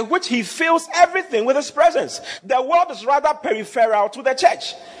 by which he fills everything with his presence. The world is rather peripheral to the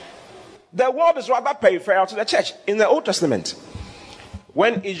church. The world is rather peripheral to the church. In the Old Testament,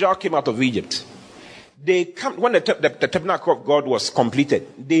 when Israel came out of Egypt, when the tabernacle of God was completed,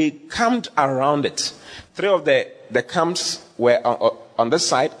 they camped around it. 3 of the camps were on this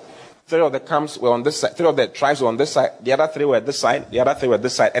side, 3 of the camps were on this side, 3 of the tribes were on this side, the other 3 were this side, the other 3 were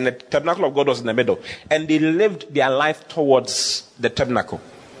this side, and the tabernacle of God was in the middle. And they lived their life towards the tabernacle.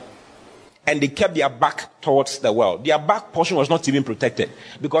 And they kept their back towards the world. Their back portion was not even protected.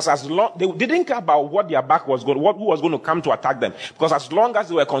 Because as long, they didn't care about what their back was going, who was going to come to attack them. Because as long as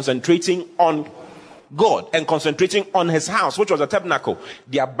they were concentrating on God and concentrating on his house, which was a tabernacle,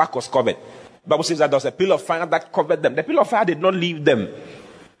 their back was covered. The Bible says that there was a pillar of fire that covered them. The pillar of fire did not leave them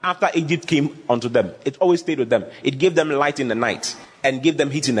after Egypt came onto them. It always stayed with them. It gave them light in the night and gave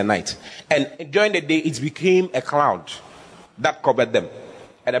them heat in the night. And during the day, it became a cloud that covered them.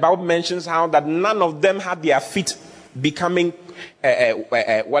 And the Bible mentions how that none of them had their feet becoming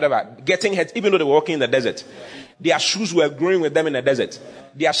getting hurt, even though they were walking in the desert. Their shoes were growing with them in the desert.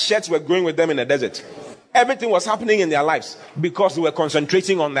 Their shirts were growing with them in the desert. Everything was happening in their lives because they were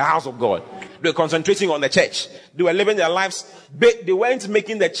concentrating on the house of God. They were concentrating on the church. They were living their lives. They weren't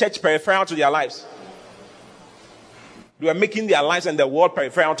making the church peripheral to their lives. They were making their lives and the world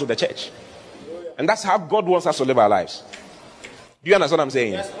peripheral to the church. And that's how God wants us to live our lives. Do you understand what I'm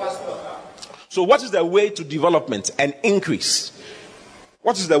saying? Yes, Pastor. So what is the way to development and increase?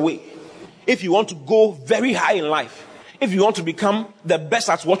 What is the way? If you want to go very high in life, if you want to become the best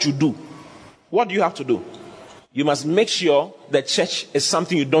at what you do, what do you have to do? You must make sure the church is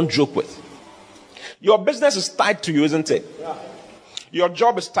something you don't joke with. Your business is tied to you, isn't it? Yeah. Your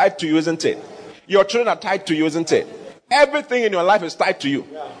job is tied to you, isn't it? Your children are tied to you, isn't it? Everything in your life is tied to you.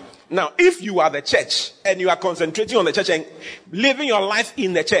 Yeah. Now, if you are the church and you are concentrating on the church and living your life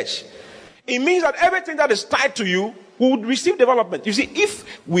in the church, it means that everything that is tied to you would receive development. You see,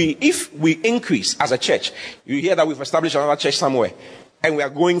 if we increase as a church, you hear that we've established another church somewhere and we are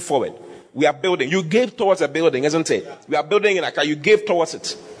going forward. We are building. You gave towards a building, isn't it? We are building in Accra. You gave towards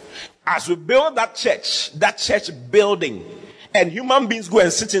it. As we build that church building, and human beings go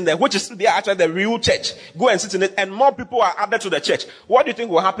and sit in there, which is they are actually the real church. Go and sit in it, and more people are added to the church. What do you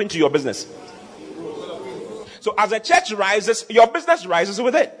think will happen to your business? So as the church rises, your business rises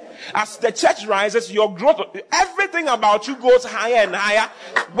with it. As the church rises, your growth, everything about you goes higher and higher,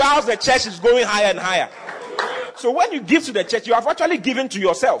 whilst the church is going higher and higher. So when you give to the church, you have actually given to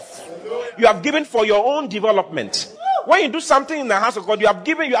yourself. You have given for your own development. When you do something in the house of God, you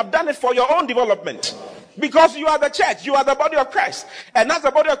have done it for your own development. Because you are the church, you are the body of Christ. And as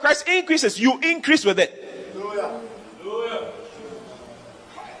the body of Christ increases, you increase with it.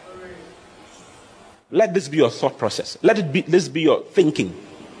 Let this be your thought process. This be your thinking.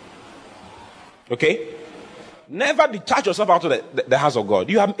 Okay? Never detach yourself out of the house of God.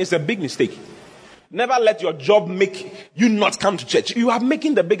 It's a big mistake. Never let your job make you not come to church. You are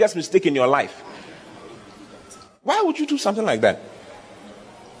making the biggest mistake in your life. Why would you do something like that?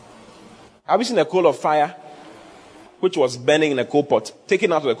 Have you seen a coal of fire which was burning in a coal pot,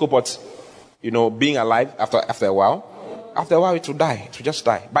 taken out of the coal pot, being alive after a while? After a while it will die. It will just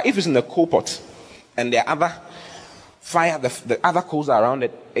die. But if it's in the coal pot and the other fire, the other coals are around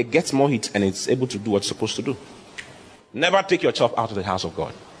it, it gets more heat and it's able to do what it's supposed to do. Never take yourself out of the house of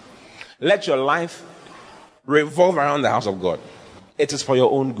God. Let your life revolve around the house of God. It is for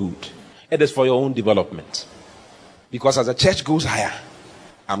your own good. It is for your own development. Because as the church goes higher,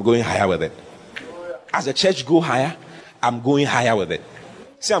 I'm going higher with it. As the church goes higher, I'm going higher with it.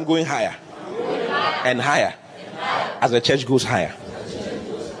 Say, I'm going higher. And higher. As the church goes higher.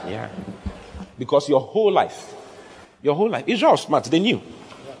 Yeah. Because your whole life, Israel was smart, they knew.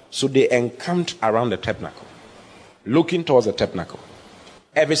 So they encamped around the tabernacle, looking towards the tabernacle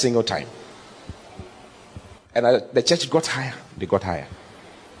every single time. And the church got higher. They got higher.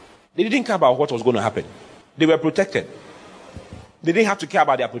 They didn't care about what was going to happen. They were protected. They didn't have to care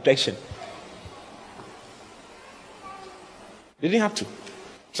about their protection. They didn't have to.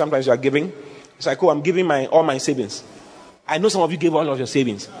 Sometimes you are giving. It's like, I'm giving all my savings. I know some of you gave all of your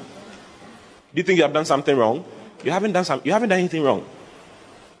savings. Do you think you have done something wrong? You haven't done anything wrong.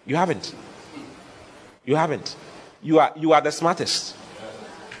 You haven't. You haven't. You are the smartest.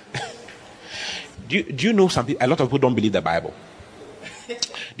 Do you know something? A lot of people don't believe the Bible. Do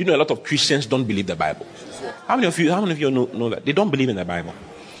you know a lot of Christians don't believe the Bible? How many of you know that? They don't believe in the Bible.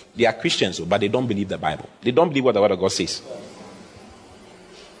 They are Christians, but they don't believe the Bible. They don't believe what the Word of God says.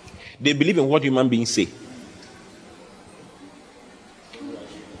 They believe in what human beings say.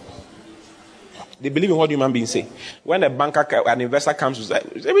 They believe in what human beings say. When an investor comes to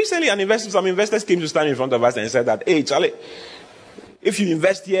say, recently some investors came to stand in front of us and said that, hey, Charlie, if you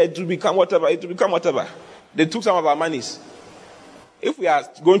invest here, it will become whatever. They took some of our monies. If we are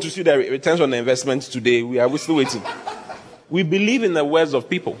going to see the returns on the investment today, we're still waiting. We believe in the words of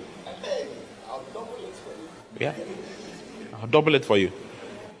people. Yeah. I'll double it for you.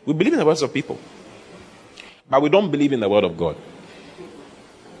 We believe in the words of people. But we don't believe in the word of God.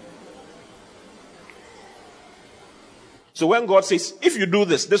 So when God says, if you do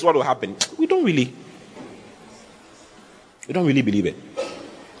this, this is what will happen. We don't really believe it.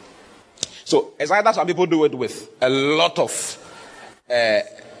 So it's either some people do it with a lot of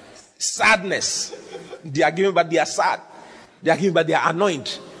sadness. They are giving, but they are sad. They are giving, but they are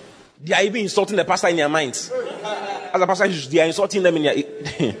annoyed. They are even insulting the pastor in their minds. As a pastor, they are insulting them in their...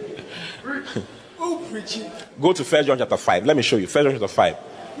 Go to 1 John chapter 5. Let me show you. 1 John chapter 5.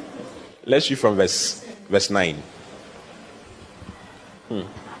 Let's read from verse 9.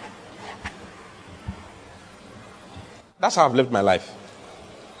 That's how I've lived my life.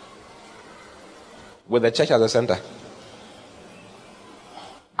 With the church as a center.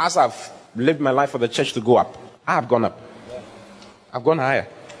 As I've lived my life for the church to go up, I have gone up. I've gone higher.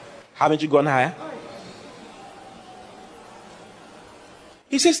 Haven't you gone higher?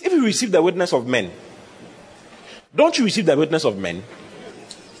 He says, if you receive the witness of men, don't you receive the witness of men?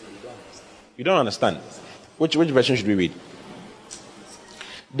 You don't understand. Which version should we read?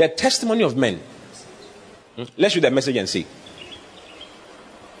 The testimony of men. Let's read the message and see.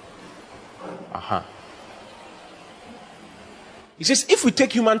 He says, if we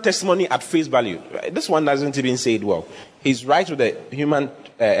take human testimony at face value, this one doesn't even say it well. He's right with the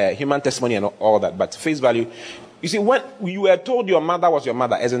human testimony and all that, but face value. You see, when you were told your mother was your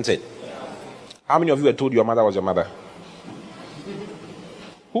mother, isn't it? How many of you were told your mother was your mother?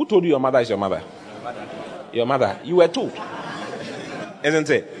 Who told you your mother is your mother? Your mother. You were told. Isn't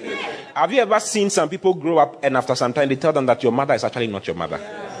it? Have you ever seen some people grow up and after some time they tell them that your mother is actually not your mother?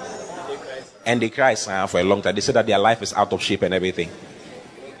 And they cry for a long time. They say that their life is out of shape and everything.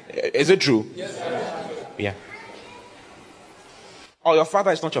 Is it true? Yes. Yeah. Or your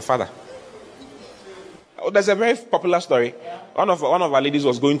father is not your father. There's a very popular story. One of our ladies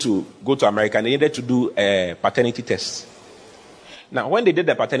was going to go to America and they needed to do a paternity test. Now, when they did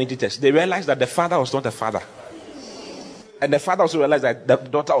the paternity test, they realized that the father was not the father. And the father also realized that the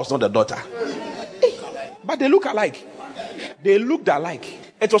daughter was not the daughter. But they look alike. They looked alike.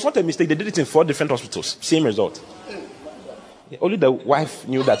 It was not a mistake. They did it in 4 different hospitals. Same result. Only the wife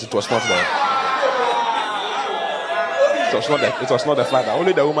knew that it was not the... It was not the father.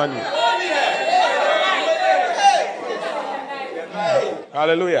 Only the woman knew.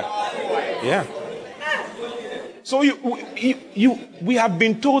 Hallelujah. Yeah. So we have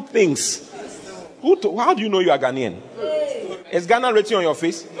been told things. How do you know you are Ghanaian? Is Ghana written on your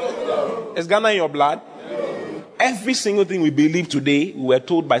face? Is Ghana in your blood? Every single thing we believe today, we were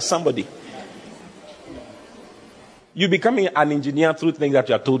told by somebody. You become an engineer through things that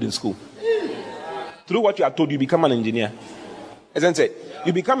you are told in school. Through what you are told, you become an engineer. Isn't it?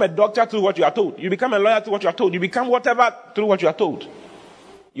 You become a doctor through what you are told. You become a lawyer through what you are told. You become whatever through what you are told.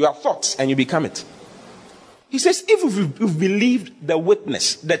 You are thoughts and you become it. He says, if we've believed the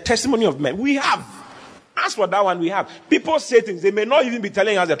witness, the testimony of men, we have. As for that one, we have. People say things, they may not even be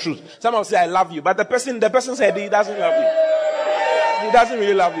telling us the truth. Some will say, I love you. But the person said he doesn't love you. He doesn't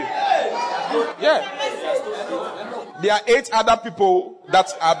really love you. Yeah. There are 8 other people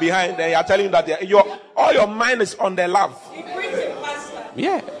that are behind and you are telling you that all your mind is on their love.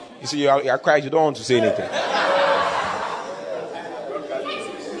 Yeah. You see, you are quiet, you don't want to say anything.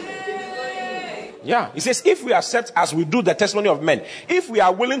 Yeah. He says, if we accept as we do the testimony of men, if we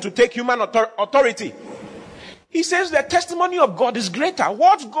are willing to take human authority, he says the testimony of God is greater.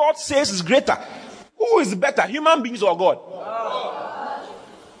 What God says is greater. Who is better, human beings or God?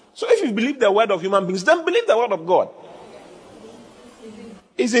 So if you believe the word of human beings, then believe the word of God.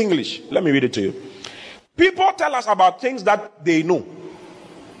 It's English. Let me read it to you. People tell us about things that they know.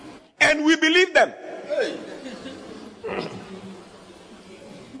 And we believe them.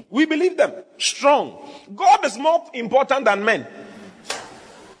 We believe them. Strong. God is more important than men.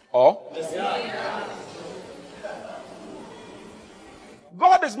 Or?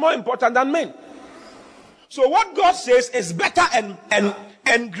 God is more important than men. So what God says is better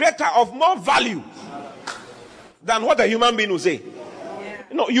and greater, of more value than what a human being will say.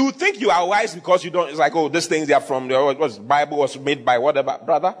 You know, you think you are wise because you don't. It's like, oh, these things they are from the Bible was made by whatever.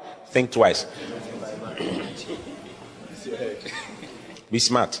 Brother, think twice. Be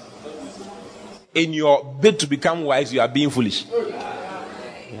smart. In your bid to become wise, you are being foolish.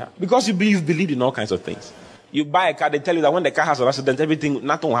 Yeah. Because you believe in all kinds of things. You buy a car, they tell you that when the car has an accident,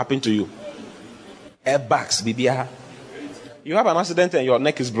 nothing will happen to you. Airbags, BBR. You have an accident and your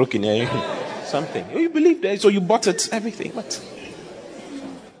neck is broken. Something. You believe that, so you bought it, everything. But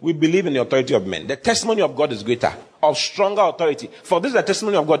We believe in the authority of men. The testimony of God is greater, of stronger authority. For this is the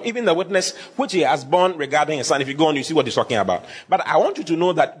testimony of God, even the witness which he has borne regarding his son. If you go on, you see what he's talking about. But I want you to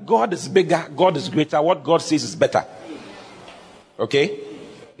know that God is bigger, God is greater. What God says is better. Okay?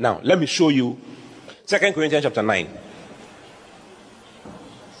 Now, let me show you 2 Corinthians chapter 9.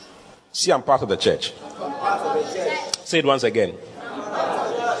 See, I'm part of the church. Say it once again.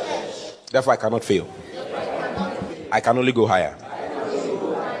 Therefore, I cannot fail. I can only go higher.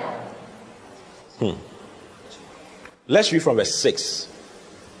 Let's read from verse 6.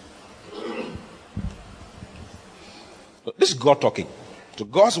 This is God talking. So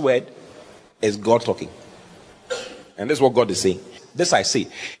God's word is God talking. And this is what God is saying. This I say.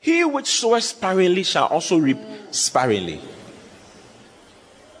 He which soweth sparingly shall also reap sparingly.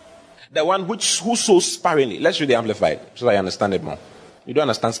 The one who sows sparingly. Let's read the Amplified so that I understand it more. You don't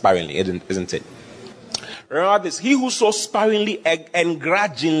understand sparingly, isn't it? Remember this. He who sows sparingly and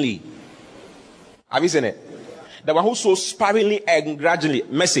grudgingly. Have you seen it? The one who sows sparingly and grudgingly.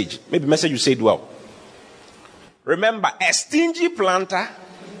 Message. Maybe message you said well. Remember, a stingy planter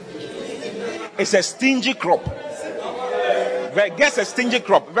is a stingy crop. Guess a stingy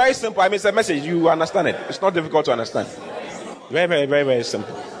crop. Very simple. I mean, it's a message. You understand it. It's not difficult to understand. Very, very, very, very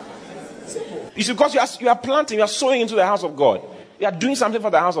simple. It's because you are planting, you are sowing into the house of God. You are doing something for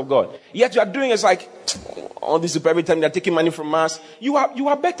the house of God. Yet you are doing it's like all this every time they are taking money from us. You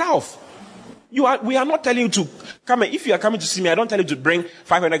are better off. We are not telling you to come. If you are coming to see me, I don't tell you to bring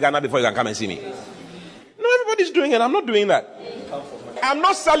 500 Ghana before you can come and see me. No, everybody's doing it. I'm not doing that. I'm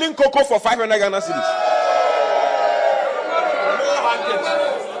not selling cocoa for 500 Ghana cedis.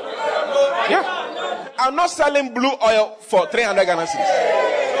 Yeah. I'm not selling blue oil for 300 Ghana cedis.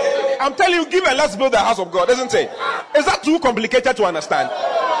 I'm telling you, give and let's build the house of God, isn't it? Is that too complicated to understand?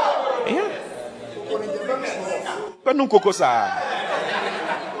 Yeah. But no cocoa, sir.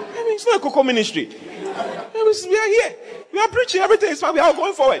 It's not a cocoa ministry. We are here. We are preaching. Everything is fine. We are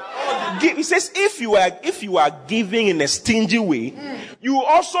going forward. He says, if you are giving in a stingy way, you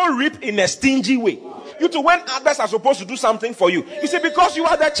also reap in a stingy way. You too, when others are supposed to do something for you, you see, because you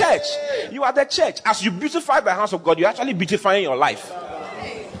are the church. You are the church. As you beautify the house of God, you're actually beautifying your life.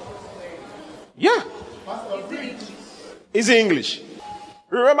 Yeah. Is it English?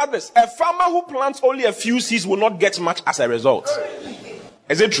 Remember this. A farmer who plants only a few seeds will not get much as a result.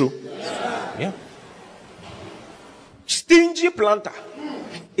 Is it true? Yeah. Stingy planter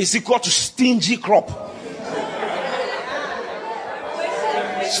is equal to stingy crop.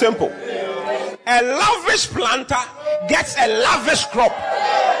 Simple. A lavish planter gets a lavish crop.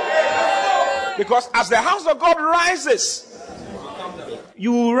 Because as the house of God rises,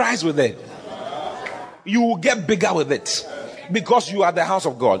 you will rise with it. You will get bigger with it. Because you are the house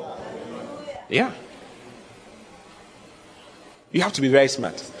of God. Yeah. You have to be very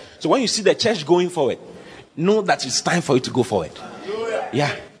smart. So when you see the church going forward, know that it's time for you to go forward.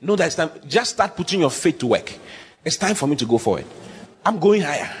 Yeah. Know that it's time. Just start putting your faith to work. It's time for me to go forward. I'm going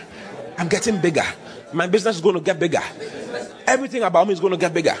higher. I'm getting bigger. My business is going to get bigger. Everything about me is going to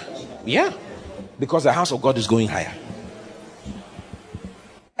get bigger. Yeah. Because the house of God is going higher.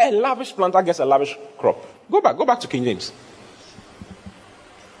 A lavish planter gets a lavish crop. Go back to King James.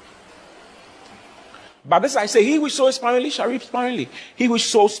 But this I say, he who sows sparingly shall reap sparingly. He who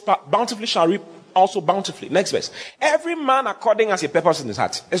sows bountifully shall reap also bountifully. Next verse. Every man according as he purposes in his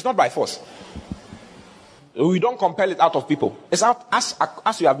heart. It's not by force. We don't compel it out of people. It's out as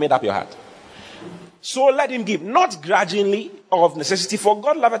you have made up your heart. So let him give, not grudgingly or of necessity, for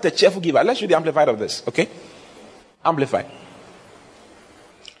God loveth a cheerful giver. Let's read the Amplified of this, okay? Amplified.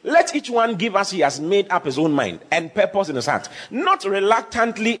 Let each one give as he has made up his own mind and purpose in his heart, not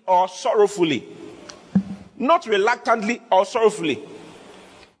reluctantly or sorrowfully. Not reluctantly or sorrowfully.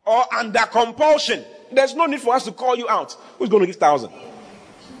 Or under compulsion. There's no need for us to call you out. Who's going to give 1,000?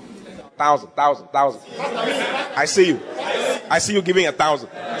 1,000. I see you. I see you giving 1,000.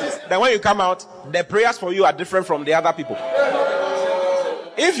 Then when you come out, the prayers for you are different from the other people.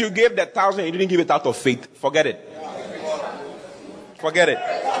 If you gave the 1,000 and you didn't give it out of faith, forget it. Forget it.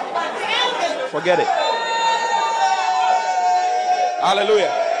 Forget it.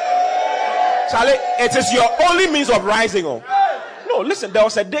 Hallelujah. Charlie, it is your only means of rising. Oh. No, listen, there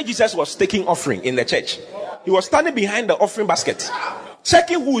was a day Jesus was taking offering in the church. He was standing behind the offering basket,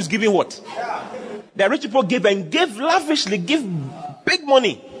 checking who is giving what. The rich people gave and gave lavishly, give big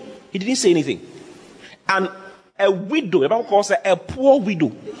money. He didn't say anything. And a widow, the Bible calls her a poor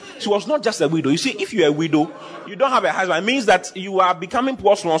widow. She was not just a widow. You see, if you're a widow, you don't have a husband. It means that you are becoming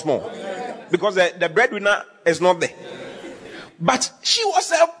poor small. Because the breadwinner is not there. But she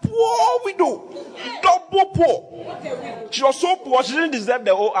was a poor widow. Double poor. She was so poor, she didn't deserve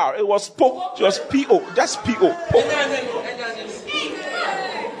the OR. It was poor. She was P.O. Just P.O.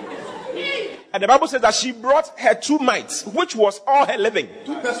 And the Bible says that she brought her 2 mites, which was all her living.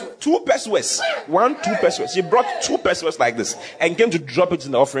 2 pesewas. 2 pesewas. She brought 2 pesewas like this and came to drop it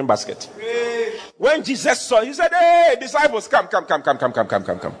in the offering basket. When Jesus saw, he said, "Hey, disciples, come.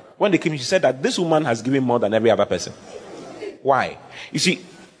 When they came, she said that this woman has given more than every other person." Why? You see,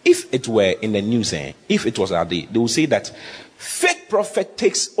 if it were in the news, if it was our day, they would say that fake prophet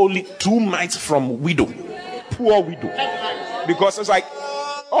takes only 2 mites from widow, poor widow. Because it's like,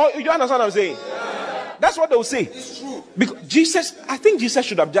 oh, you understand what I'm saying? That's what they will say. It's true. Because I think Jesus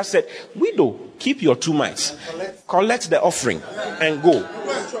should have just said, "Widow, keep your 2 mites, collect the offering, and go.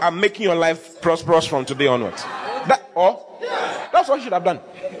 I'm making your life prosperous from today onwards." That's what he should have done.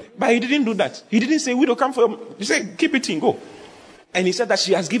 But he didn't do that. He didn't say, "Widow, come for your..." He said, "Keep it in, go." And he said that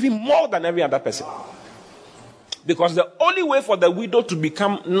she has given more than every other person. Because the only way for the widow to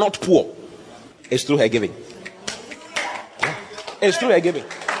become not poor is through her giving. It's through her giving.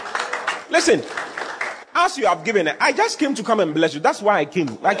 Listen, as you have given, I just came to come and bless you. That's why I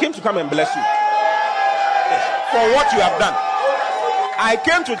came. I came to come and bless you. Yes, for what you have done. I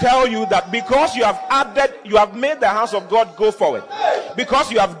came to tell you that because you have made the house of God go forward.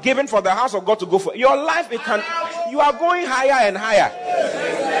 Because you have given for the house of God to go forward. Your life, you are going higher and higher.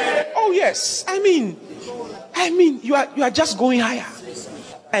 Oh yes. I mean, you are just going higher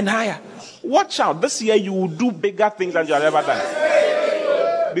and higher. Watch out. This year you will do bigger things than you have ever done.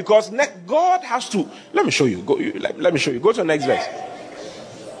 Because God has to. Let me show you. Let me show you. Go to the next verse.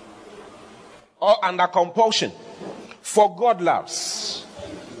 Or under compulsion. For God loves.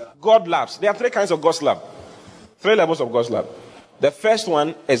 God loves. There are 3 kinds of God's love. 3 levels of God's love. The first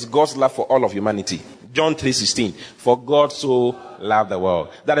one is God's love for all of humanity. John 3:16. For God so loved the world.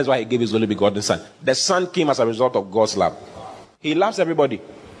 That is why he gave his only begotten son. The son came as a result of God's love. He loves everybody.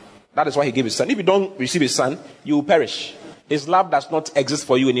 That is why he gave his son. If you don't receive his son, you will perish. His love does not exist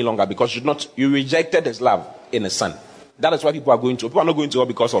for you any longer because you rejected his love in his son. That is why people are going to. People are not going to war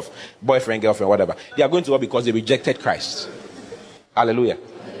because of boyfriend, girlfriend, whatever. They are going to war because they rejected Christ. Hallelujah.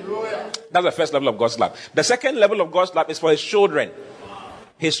 That's the first level of God's love. The second level of God's love is for his children.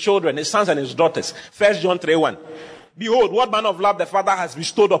 His children, his sons and his daughters. 1 John 3:1. Behold, what manner of love the Father has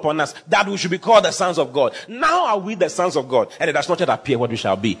bestowed upon us, that we should be called the sons of God. Now are we the sons of God, and it does not yet appear what we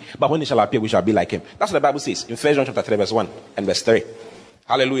shall be. But when it shall appear, we shall be like him. That's what the Bible says in 1 John chapter 3, verse 1 and verse 3.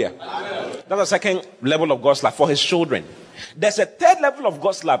 Hallelujah. That's the second level of God's love for his children. There's a third level of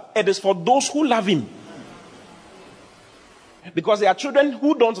God's love. It is for those who love him. Because there are children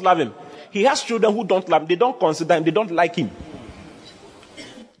who don't love him. He has children who don't love him. They don't consider him. They don't like him.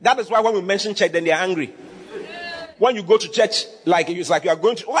 That is why when we mention church, then they are angry. When you go to church, it's like you are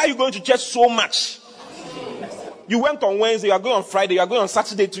going to... Why are you going to church so much? You went on Wednesday, you are going on Friday, you are going on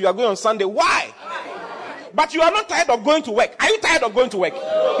Saturday too, you are going on Sunday. Why? But you are not tired of going to work. Are you tired of going to work?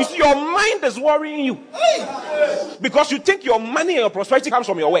 You see, your mind is worrying you. Because you think your money and your prosperity comes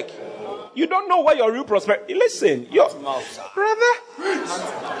from your work. You don't know where your real prosperity... Listen, brother.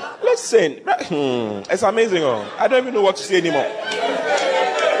 Listen. It's amazing. I don't even know what to say anymore.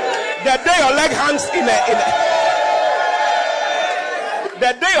 The day your leg hangs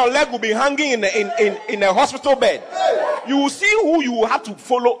the day your leg will be hanging in a hospital bed, you will see who you will have to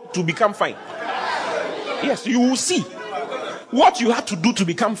follow to become fine. Yes, you will see what you have to do to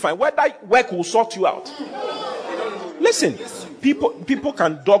become fine. Whether work will sort you out. Listen, people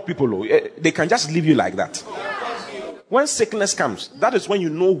can dog people. They can just leave you like that. When sickness comes, that is when you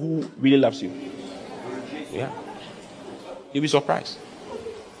know who really loves you. Yeah. You'll be surprised.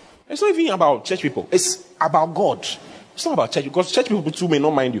 It's not even about church people. It's about God. It's not about church, because church people too may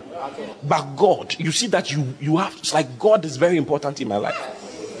not mind you. But God, you see that you have, it's like God is very important in my life.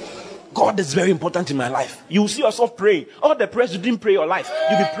 God is very important in my life. You see yourself praying. All the prayers you didn't pray your life,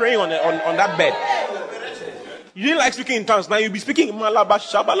 you'll be praying on that bed. You didn't like speaking in tongues, now you'll be speaking in malaba,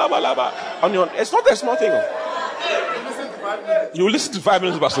 shabalabalaba. It's not a small thing. You listen to 5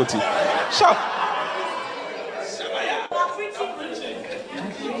 minutes of Basoti. Shout.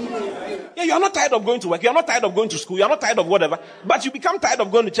 You are not tired of going to work. You are not tired of going to school. You are not tired of whatever. But you become tired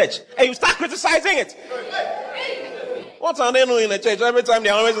of going to church. And you start criticizing it. What are they doing in the church? Every time they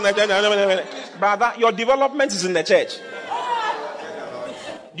are always in the church. Brother, your development is in the church.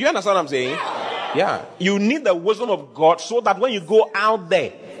 Do you understand what I'm saying? Yeah. You need the wisdom of God so that when you go out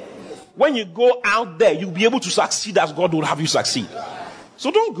there, you'll be able to succeed as God will have you succeed.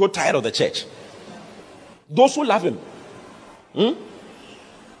 So don't go tired of the church. Those who love him.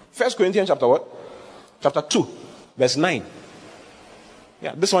 1 Corinthians chapter what? Chapter 2, verse 9.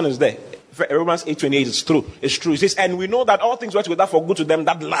 Yeah, this one is there. Romans 8:28 is true. It's true. It says, and we know that all things work together for good to them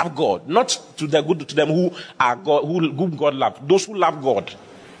that love God, not to the good to them who are God, whom God loves. Those who love God.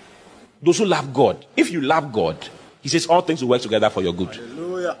 Those who love God. If you love God, he says all things will work together for your good.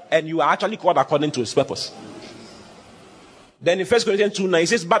 Hallelujah. And you are actually called according to his purpose. Then in 1 Corinthians 2:9, he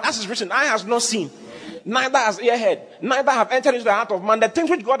says, but as is written, eye has not seen, neither has ear heard, neither have entered into the heart of man the things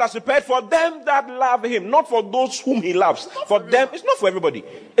which God has prepared for them that love him, not for those whom he loves. For them, it's not for everybody.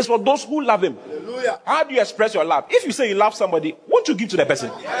 It's for those who love him. Hallelujah. How do you express your love? If you say you love somebody, won't you give to the person?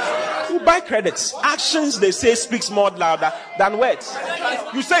 You buy credits. Actions, they say, speaks more louder than words.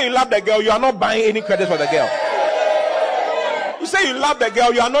 You say you love the girl, you are not buying any credit for the girl. You say you love the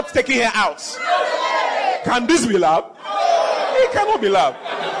girl, you are not taking her out. Can this be love? It cannot be love.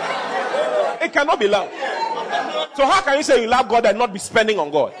 It cannot be love. So how can you say you love God and not be spending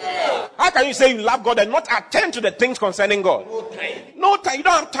on God? How can you say you love God and not attend to the things concerning God? No time. You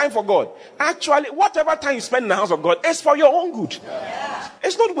don't have time for God. Actually, whatever time you spend in the house of God is for your own good.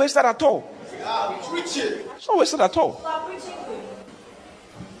 It's not wasted at all. It's not wasted at all.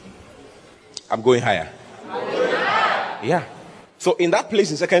 I'm going higher. Yeah. So in that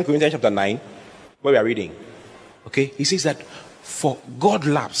place in 2 Corinthians chapter 9, where we are reading, okay, he says that for God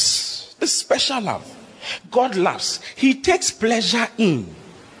loves, this special love, God loves, he takes pleasure in,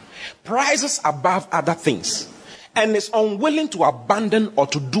 prizes above other things, and is unwilling to abandon or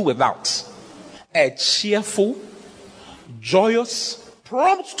to do without a cheerful, joyous,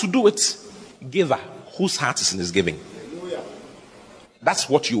 prompt to do it giver whose heart is in his giving. That's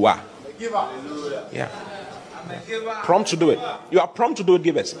what you are. Yeah. Prompt to do it. You are prompt to do it,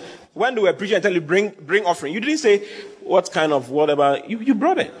 givers. When they were preaching and tell you bring offering, you didn't say what kind of whatever. You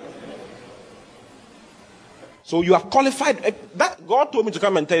brought it. So you have qualified. That God told me to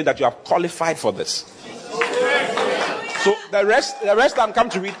come and tell you that you have qualified for this. So the rest I'm come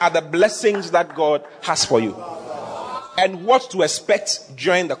to read are the blessings that God has for you, and what to expect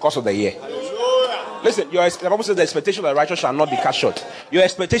during the course of the year. Listen, the Bible says the expectation of the righteous shall not be cut short. Your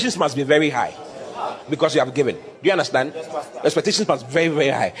expectations must be very high. Because you have given. Do you understand? Expectations must be very, very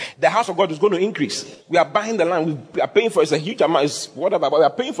high. The house of God is going to increase. We are buying the land. We are paying for it. It's a huge amount. It's whatever, but we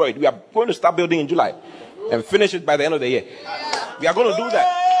are paying for it. We are going to start building in July and finish it by the end of the year. We are going to do that.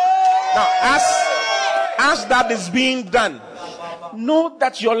 Now, as that is being done, know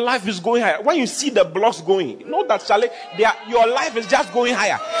that your life is going higher. When you see the blocks going, know that your life is just going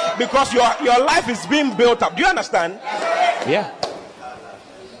higher because your life is being built up. Do you understand? Yeah.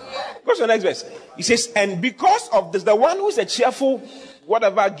 Go to the next verse. He says, and because of this, the one who is a cheerful,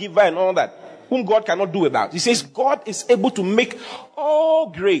 whatever, giver and all that, whom God cannot do without. He says, God is able to make all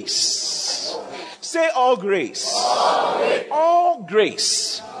grace. Say all grace. All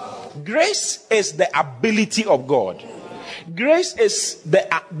grace. Grace is the ability of God. Grace is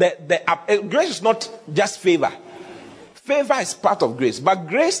grace is not just favor. Favor is part of grace, but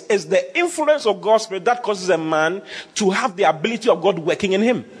grace is the influence of God's Spirit that causes a man to have the ability of God working in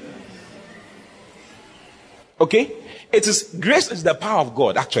him. Okay? Grace is the power of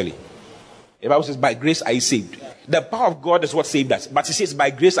God, actually. The Bible says, by grace are you saved. The power of God is what saved us. But he says, by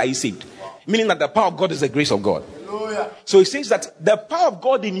grace are you saved. Meaning that the power of God is the grace of God. Hallelujah. So he says that the power of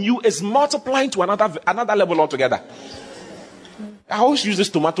God in you is multiplying to another level altogether. I always use these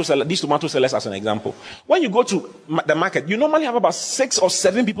tomato sellers as an example. When you go to the market, you normally have about 6 or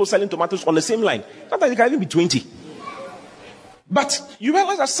 7 people selling tomatoes on the same line. Sometimes it can even be 20. But you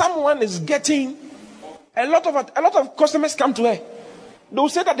realize that someone is getting a lot of customers come to her. They will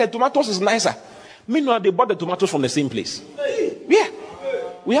say that the tomatoes is nicer. Meanwhile, they bought the tomatoes from the same place. Yeah,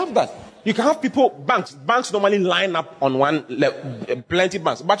 we have that. You can have people, banks normally line up on one, plenty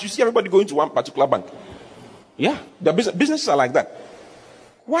banks, but you see everybody going to one particular bank. Yeah, the businesses are like that.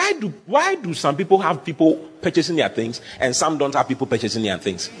 Why do some people have people purchasing their things and some don't have people purchasing their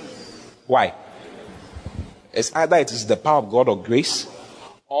things? Why? It's either it is the power of God or grace,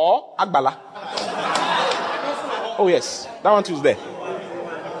 or Agbala. Oh yes, that one too is there.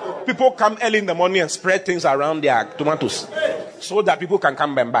 People come early in the morning and spread things around their tomatoes so that people can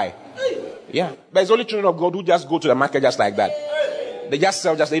come and buy. Yeah, there's only children of God who just go to the market just like that. They just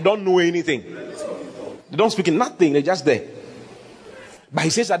sell, they don't know anything. They don't speak in nothing, they're just there. But he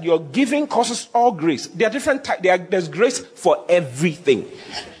says that your giving causes all grace. There are different types. There's grace for everything.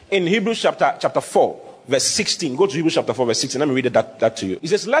 In Hebrews chapter 4, verse 16. Go to Hebrews chapter 4, verse 16. Let me read that to you. He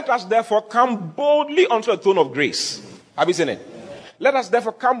says, let us therefore come boldly unto the throne of grace. Have you seen it? Let us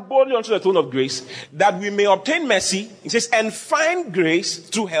therefore come boldly unto the throne of grace, that we may obtain mercy, he says, and find grace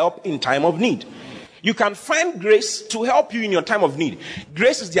to help in time of need. You can find grace to help you in your time of need.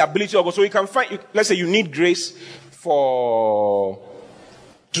 Grace is the ability of God. So you can find, let's say you need grace for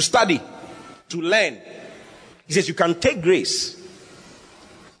to study, to learn. He says you can take grace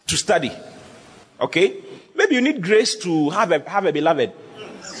to study. Okay? Maybe you need grace to have a beloved.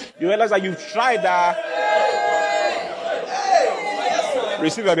 You realize that you've tried that.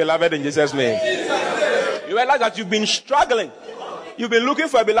 Receive a beloved in Jesus' name. You realize that you've been struggling. You've been looking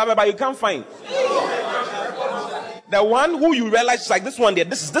for a beloved, but you can't find. The one who you realize is like this one there.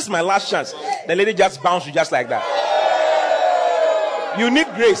 This is my last chance. The lady just bounced you just like that. You need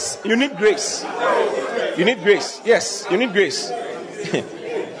grace. You need grace. You need grace. Yes, you need grace.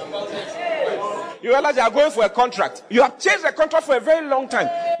 You realize you are going for a contract. You have changed the contract for a very long time.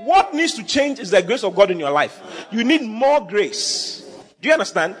 What needs to change is the grace of God in your life. You need more grace. Do you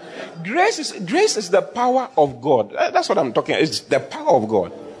understand? Grace is the power of God. That's what I'm talking about. It's the power of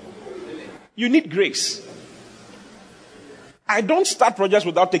God. You need grace. I don't start projects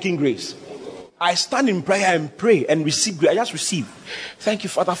without taking grace. I stand in prayer and pray and receive grace. I just receive. Thank you,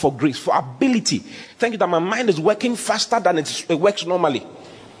 Father, for grace, for ability. Thank you that my mind is working faster than it works normally.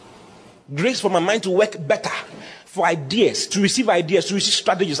 Grace for my mind to work better. For ideas, to receive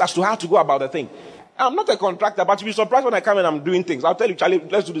strategies as to how to go about the thing. I'm not a contractor, but you'll be surprised when I come and I'm doing things. I'll tell you, Charlie,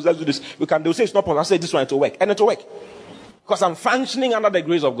 let's do this. They'll say it's not possible. I'll say this one to work. And it'll work. Because I'm functioning under the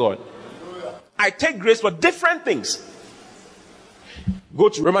grace of God. I take grace for different things. Go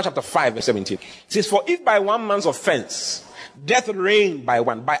to Romans chapter 5, verse 17. It says, for if by one man's offense, death reigned by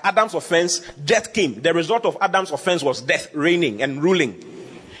one. By Adam's offense, death came. The result of Adam's offense was death reigning and ruling.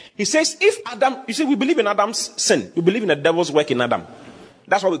 He says, if Adam, you see, we believe in Adam's sin. We believe in the devil's work in Adam.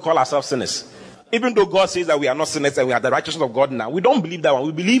 That's why we call ourselves sinners. Even though God says that we are not sinners and we are the righteousness of God now, we don't believe that one.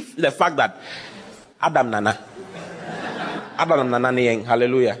 We believe the fact that Adam Nana.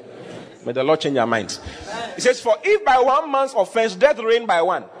 Hallelujah. May the Lord change our minds. He says, for if by one man's offense death reigned by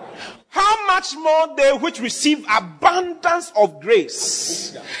one, how much more they which receive abundance of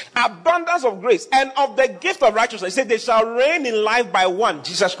grace, abundance of grace, and of the gift of righteousness, he said, they shall reign in life by one,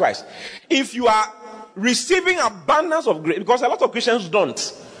 Jesus Christ. If you are receiving abundance of grace, because a lot of Christians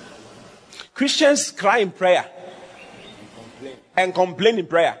don't. Christians cry in prayer and complain in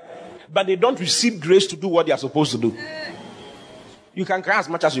prayer, but they don't receive grace to do what they are supposed to do. You can cry as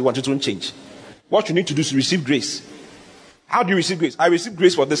much as you want, it won't change. What you need to do is receive grace. How do you receive grace? I receive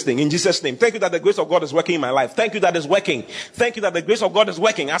grace for this thing in Jesus' name. Thank you that the grace of God is working in my life. Thank you that it's working. Thank you that the grace of God is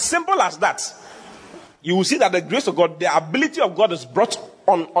working. As simple as that. You will see that the grace of God, the ability of God is brought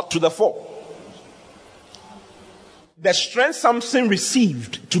on to the fore. The strength Samson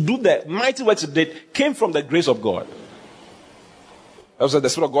received to do the mighty works he did came from the grace of God. Also, the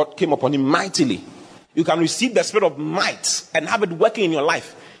Spirit of God came upon him mightily. You can receive the Spirit of might and have it working in your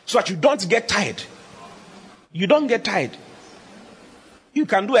life so that you don't get tired. You don't get tired. You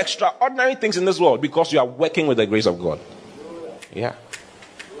can do extraordinary things in this world because you are working with the grace of God. Yeah.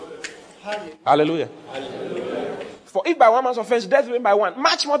 Hallelujah. Hallelujah. For if by one man's offense death reigned by one,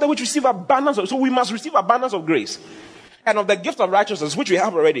 much more than which receive abundance of, so we must receive abundance of grace. And of the gift of righteousness, which we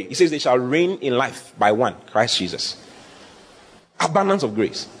have already, he says they shall reign in life by one, Christ Jesus. Abundance of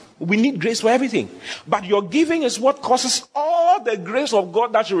grace. We need grace for everything. But your giving is what causes all the grace of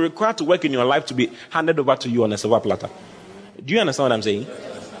God that you require to work in your life to be handed over to you on a silver platter. Do you understand what I'm saying?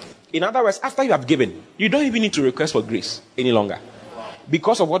 In other words, after you have given, you don't even need to request for grace any longer.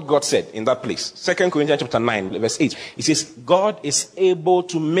 Because of what God said in that place. 2 Corinthians chapter 9, verse 8. It says, God is able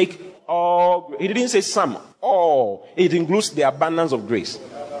to make all. He didn't say some, all. It includes the abundance of grace.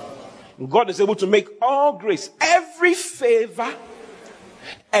 God is able to make all grace, every favor,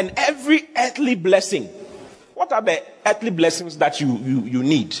 and every earthly blessing. What are the earthly blessings that you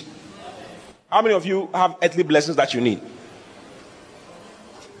need? How many of you have earthly blessings that you need?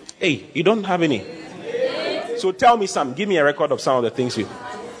 Hey, you don't have any. So tell me some. Give me a record of some of the things you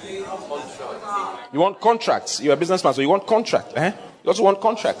want. Contracts. You're a businessman, so you want contract. You also want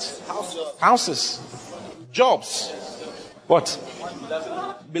contracts. Houses. Jobs. What?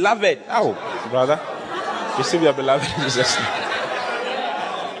 Beloved. Oh, brother. Receive your beloved in Jesus' name.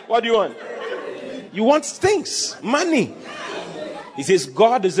 What do you want? You want things. Money. He says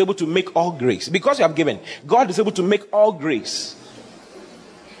God is able to make all grace. Because you have given, God is able to make all grace.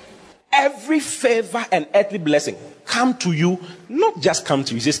 Every favor and earthly blessing come to you, not just come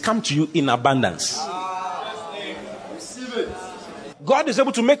to you, he says come to you in abundance. God is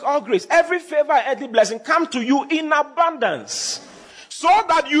able to make all grace, every favor and earthly blessing come to you in abundance, so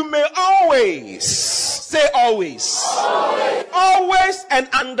that you may always, say always, always and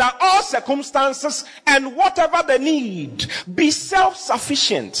under all circumstances and whatever the need, be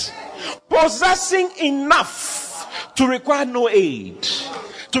self-sufficient, possessing enough to require no aid.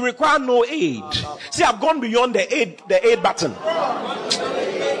 To require no aid. See, I've gone beyond the aid button.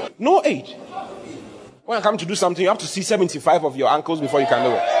 No age. When I come to do something, you have to see 75 of your uncles before you can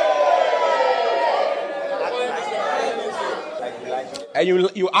do it.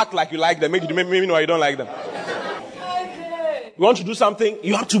 And you act like you like them. Maybe no, you don't like them. You want to do something,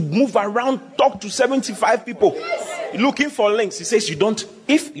 you have to move around, talk to 75 people, looking for links. He says you don't,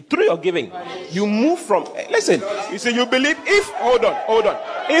 if through your giving, you move from, listen, you say you believe hold on.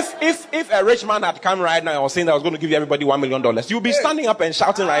 If a rich man had come right now and was saying that I was going to give you everybody $1 million, you'll be standing up and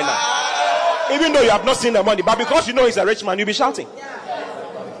shouting right now. Even though you have not seen the money, but because you know he's a rich man, you'll be shouting.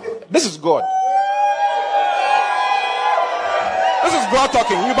 This is God. This is God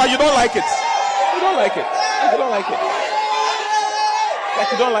talking, but you don't like it. You don't like it. You don't like it.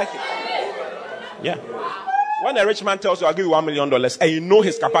 Like you don't like it. Yeah. When a rich man tells you, I'll give you $1 million, and you know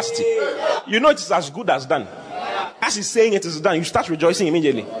his capacity, you know it is as good as done. As he's saying it is done, you start rejoicing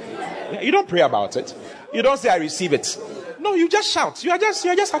immediately. You don't pray about it. You don't say, I receive it. No, you just shout. You are just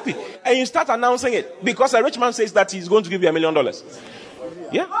happy. And you start announcing it. Because a rich man says that he's going to give you $1 million.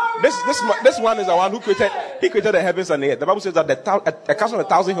 Yeah. This one is the one who created the heavens and the earth. The Bible says that a castle of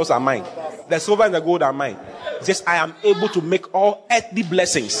 1,000 hills are mine. The silver and the gold are mine. It says, I am able to make all earthly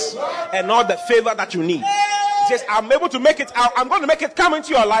blessings and all the favor that you need. It says, I'm able to make it out. I'm going to make it come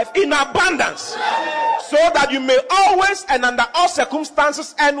into your life in abundance, so that you may always and under all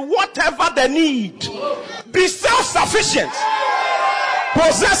circumstances and whatever the need, be self-sufficient,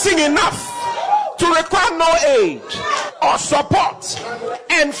 possessing enough to require no aid or support,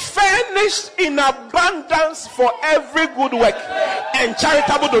 and furnished in abundance for every good work and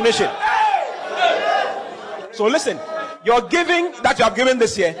charitable donation. So listen, your giving that you have given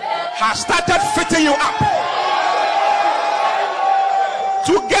this year has started fitting you up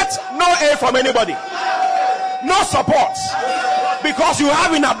to get no aid from anybody, no support, because you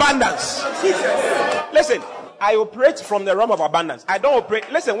have in abundance. Listen, I operate from the realm of abundance. I don't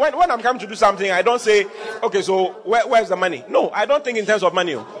operate. Listen, when I'm coming to do something, I don't say, okay, so where's the money? No, I don't think in terms of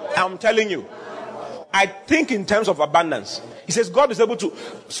money. I'm telling you, I think in terms of abundance. He says God is able to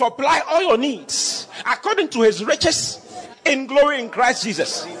supply all your needs according to his riches in glory in Christ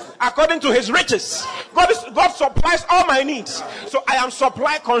Jesus. According to his riches, God supplies all my needs. So I am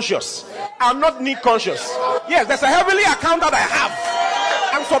supply conscious. I'm not need conscious. Yes, there's a heavenly account that I have.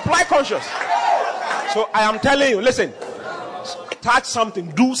 I'm supply conscious. So I am telling you, listen, touch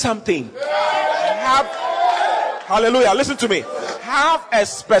something, do something. Hallelujah, listen to me. Have a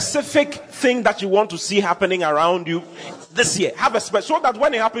specific thing that you want to see happening around you this year. Have a so that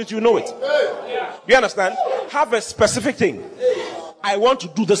when it happens, you know it. Do you understand? Have a specific thing. I want to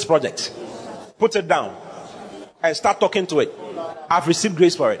do this project. Put it down and start talking to it. I've received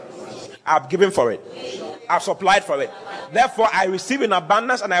grace for it. I've given for it. I've supplied for it. Therefore, I receive in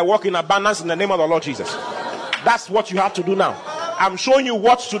abundance and I walk in abundance in the name of the Lord Jesus. That's what you have to do now. I'm showing you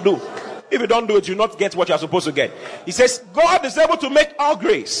what to do. If you don't do it, you'll not get what you're supposed to get. He says, God is able to make all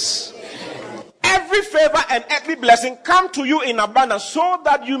grace, every favor and earthly blessing come to you in abundance, so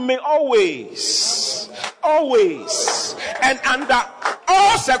that you may always, and under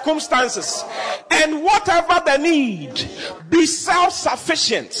all circumstances, and whatever the need, be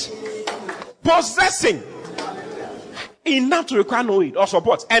self-sufficient, possessing enough to require no aid or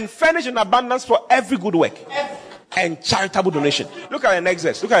support, and furnish in abundance for every good work and charitable donation. Look at the next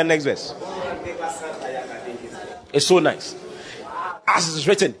verse. It's so nice. As it is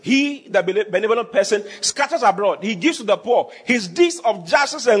written, he, the benevolent person, scatters abroad. He gives to the poor. His deeds of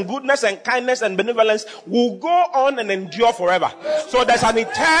justice and goodness and kindness and benevolence will go on and endure forever. So there's an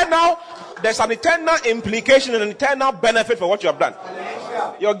eternal implication and an eternal benefit for what you have done.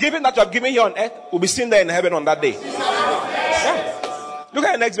 Your giving that you have given here on earth will be seen there in heaven on that day. Yeah. Look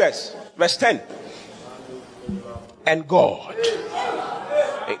at the next verse. Verse 10. And God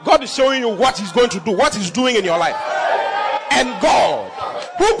is showing you what he's going to do, what he's doing in your life. And God,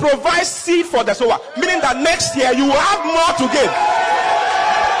 who provides seed for the sower, meaning that next year you will have more to give.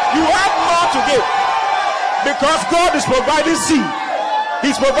 You have more to give, because God is providing seed.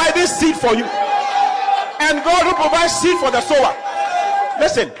 He's providing seed for you. And God who provides seed for the sower.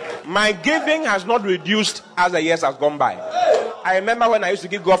 Listen, my giving has not reduced as the years have gone by. I remember when I used to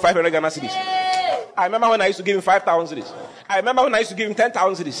give God 500 Ghana cedis. I remember when I used to give him 5,000 cedis. I remember when I used to give him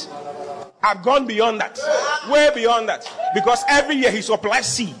 10,000 cedis. I've gone beyond that. Way beyond that. Because every year he supplies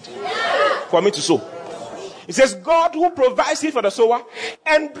seed for me to sow. He says, God who provides seed for the sower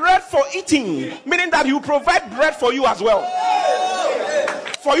and bread for eating. Meaning that he will provide bread for you as well.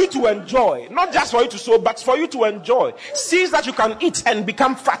 For you to enjoy. Not just for you to sow, but for you to enjoy. Seeds that you can eat and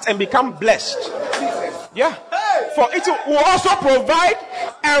become fat and become blessed. Yeah. For it will also provide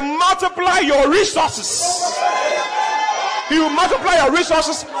and multiply your resources. He will multiply your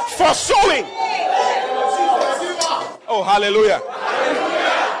resources for sowing. Oh, hallelujah.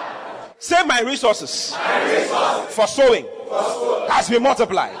 Say, my resources for sowing has been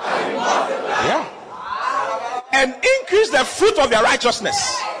multiplied. Yeah. And increase the fruit of your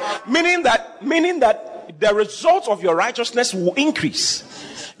righteousness. Meaning that the results of your righteousness will increase.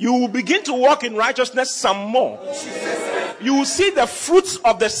 You will begin to walk in righteousness some more. You will see the fruits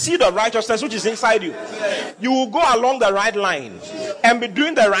of the seed of righteousness which is inside you. You will go along the right line and be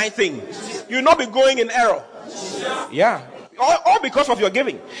doing the right thing. You will not be going in error. Yeah. All because of your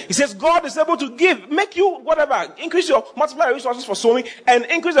giving. He says God is able to give, make you whatever, increase your multiply resources for sowing, and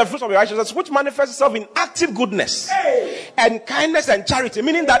increase the fruits of your righteousness, which manifests itself in active goodness and kindness and charity.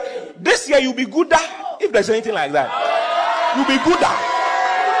 Meaning that this year you'll be gooder, if there's anything like that. You'll be gooder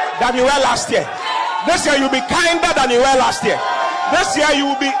than you were last year. This year you'll be kinder than you were last year. This year you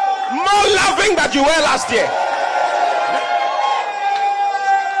will be more loving than you were last year.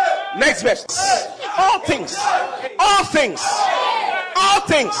 Next verse. All things. All things. All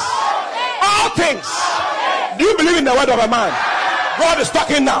things. All things. Do you believe in the word of a man? God is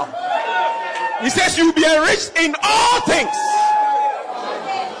talking now. He says you will be enriched in all things.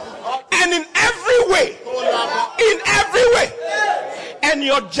 And in every way. In every way. And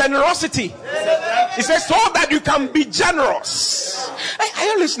your generosity. He says so that you can be generous. Are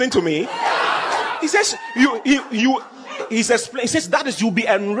you listening to me? He says he says that is you'll be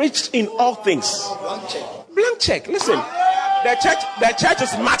enriched in all things. Blank check. Listen, the church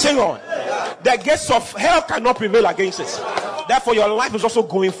is marching on. The gates of hell cannot prevail against it. Therefore, your life is also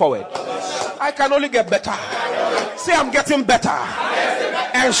going forward. I can only get better. Say, I'm getting better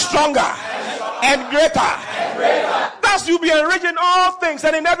and stronger and greater. Thus, you'll be enriched in all things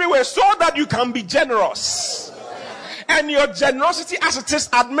and in every way, so that you can be generous. And your generosity, as it is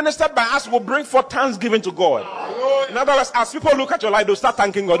administered by us, will bring forth thanksgiving to God. In other words, as people look at your life, they'll start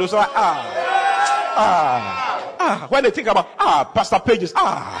thanking God. They'll say, when they think about, Pastor Pages,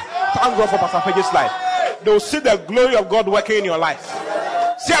 thank God for Pastor Pages' life. They'll see the glory of God working in your life.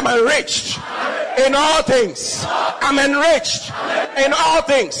 See, I'm enriched in all things. I'm enriched in all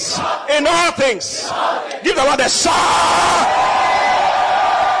things. In all things. Give the Lord a shout.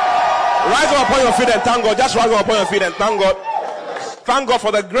 Rise up upon your feet and thank God. Just rise up upon your feet and thank God. Thank God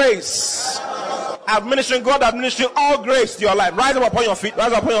for the grace. Administering God, administering all grace to your life. Rise up upon your feet.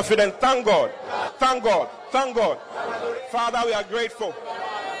 Rise up upon your feet and thank God. Thank God. Thank God. Father, we are grateful.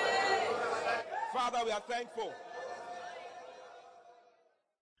 Father, we are thankful.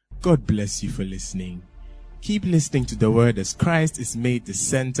 God bless you for listening. Keep listening to the word as Christ is made the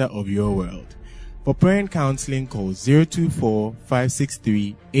center of your world. For prayer and counseling, call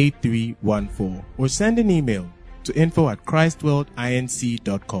 024-563-8314 or send an email to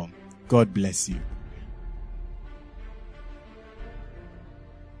info@christworldinc.com. God bless you.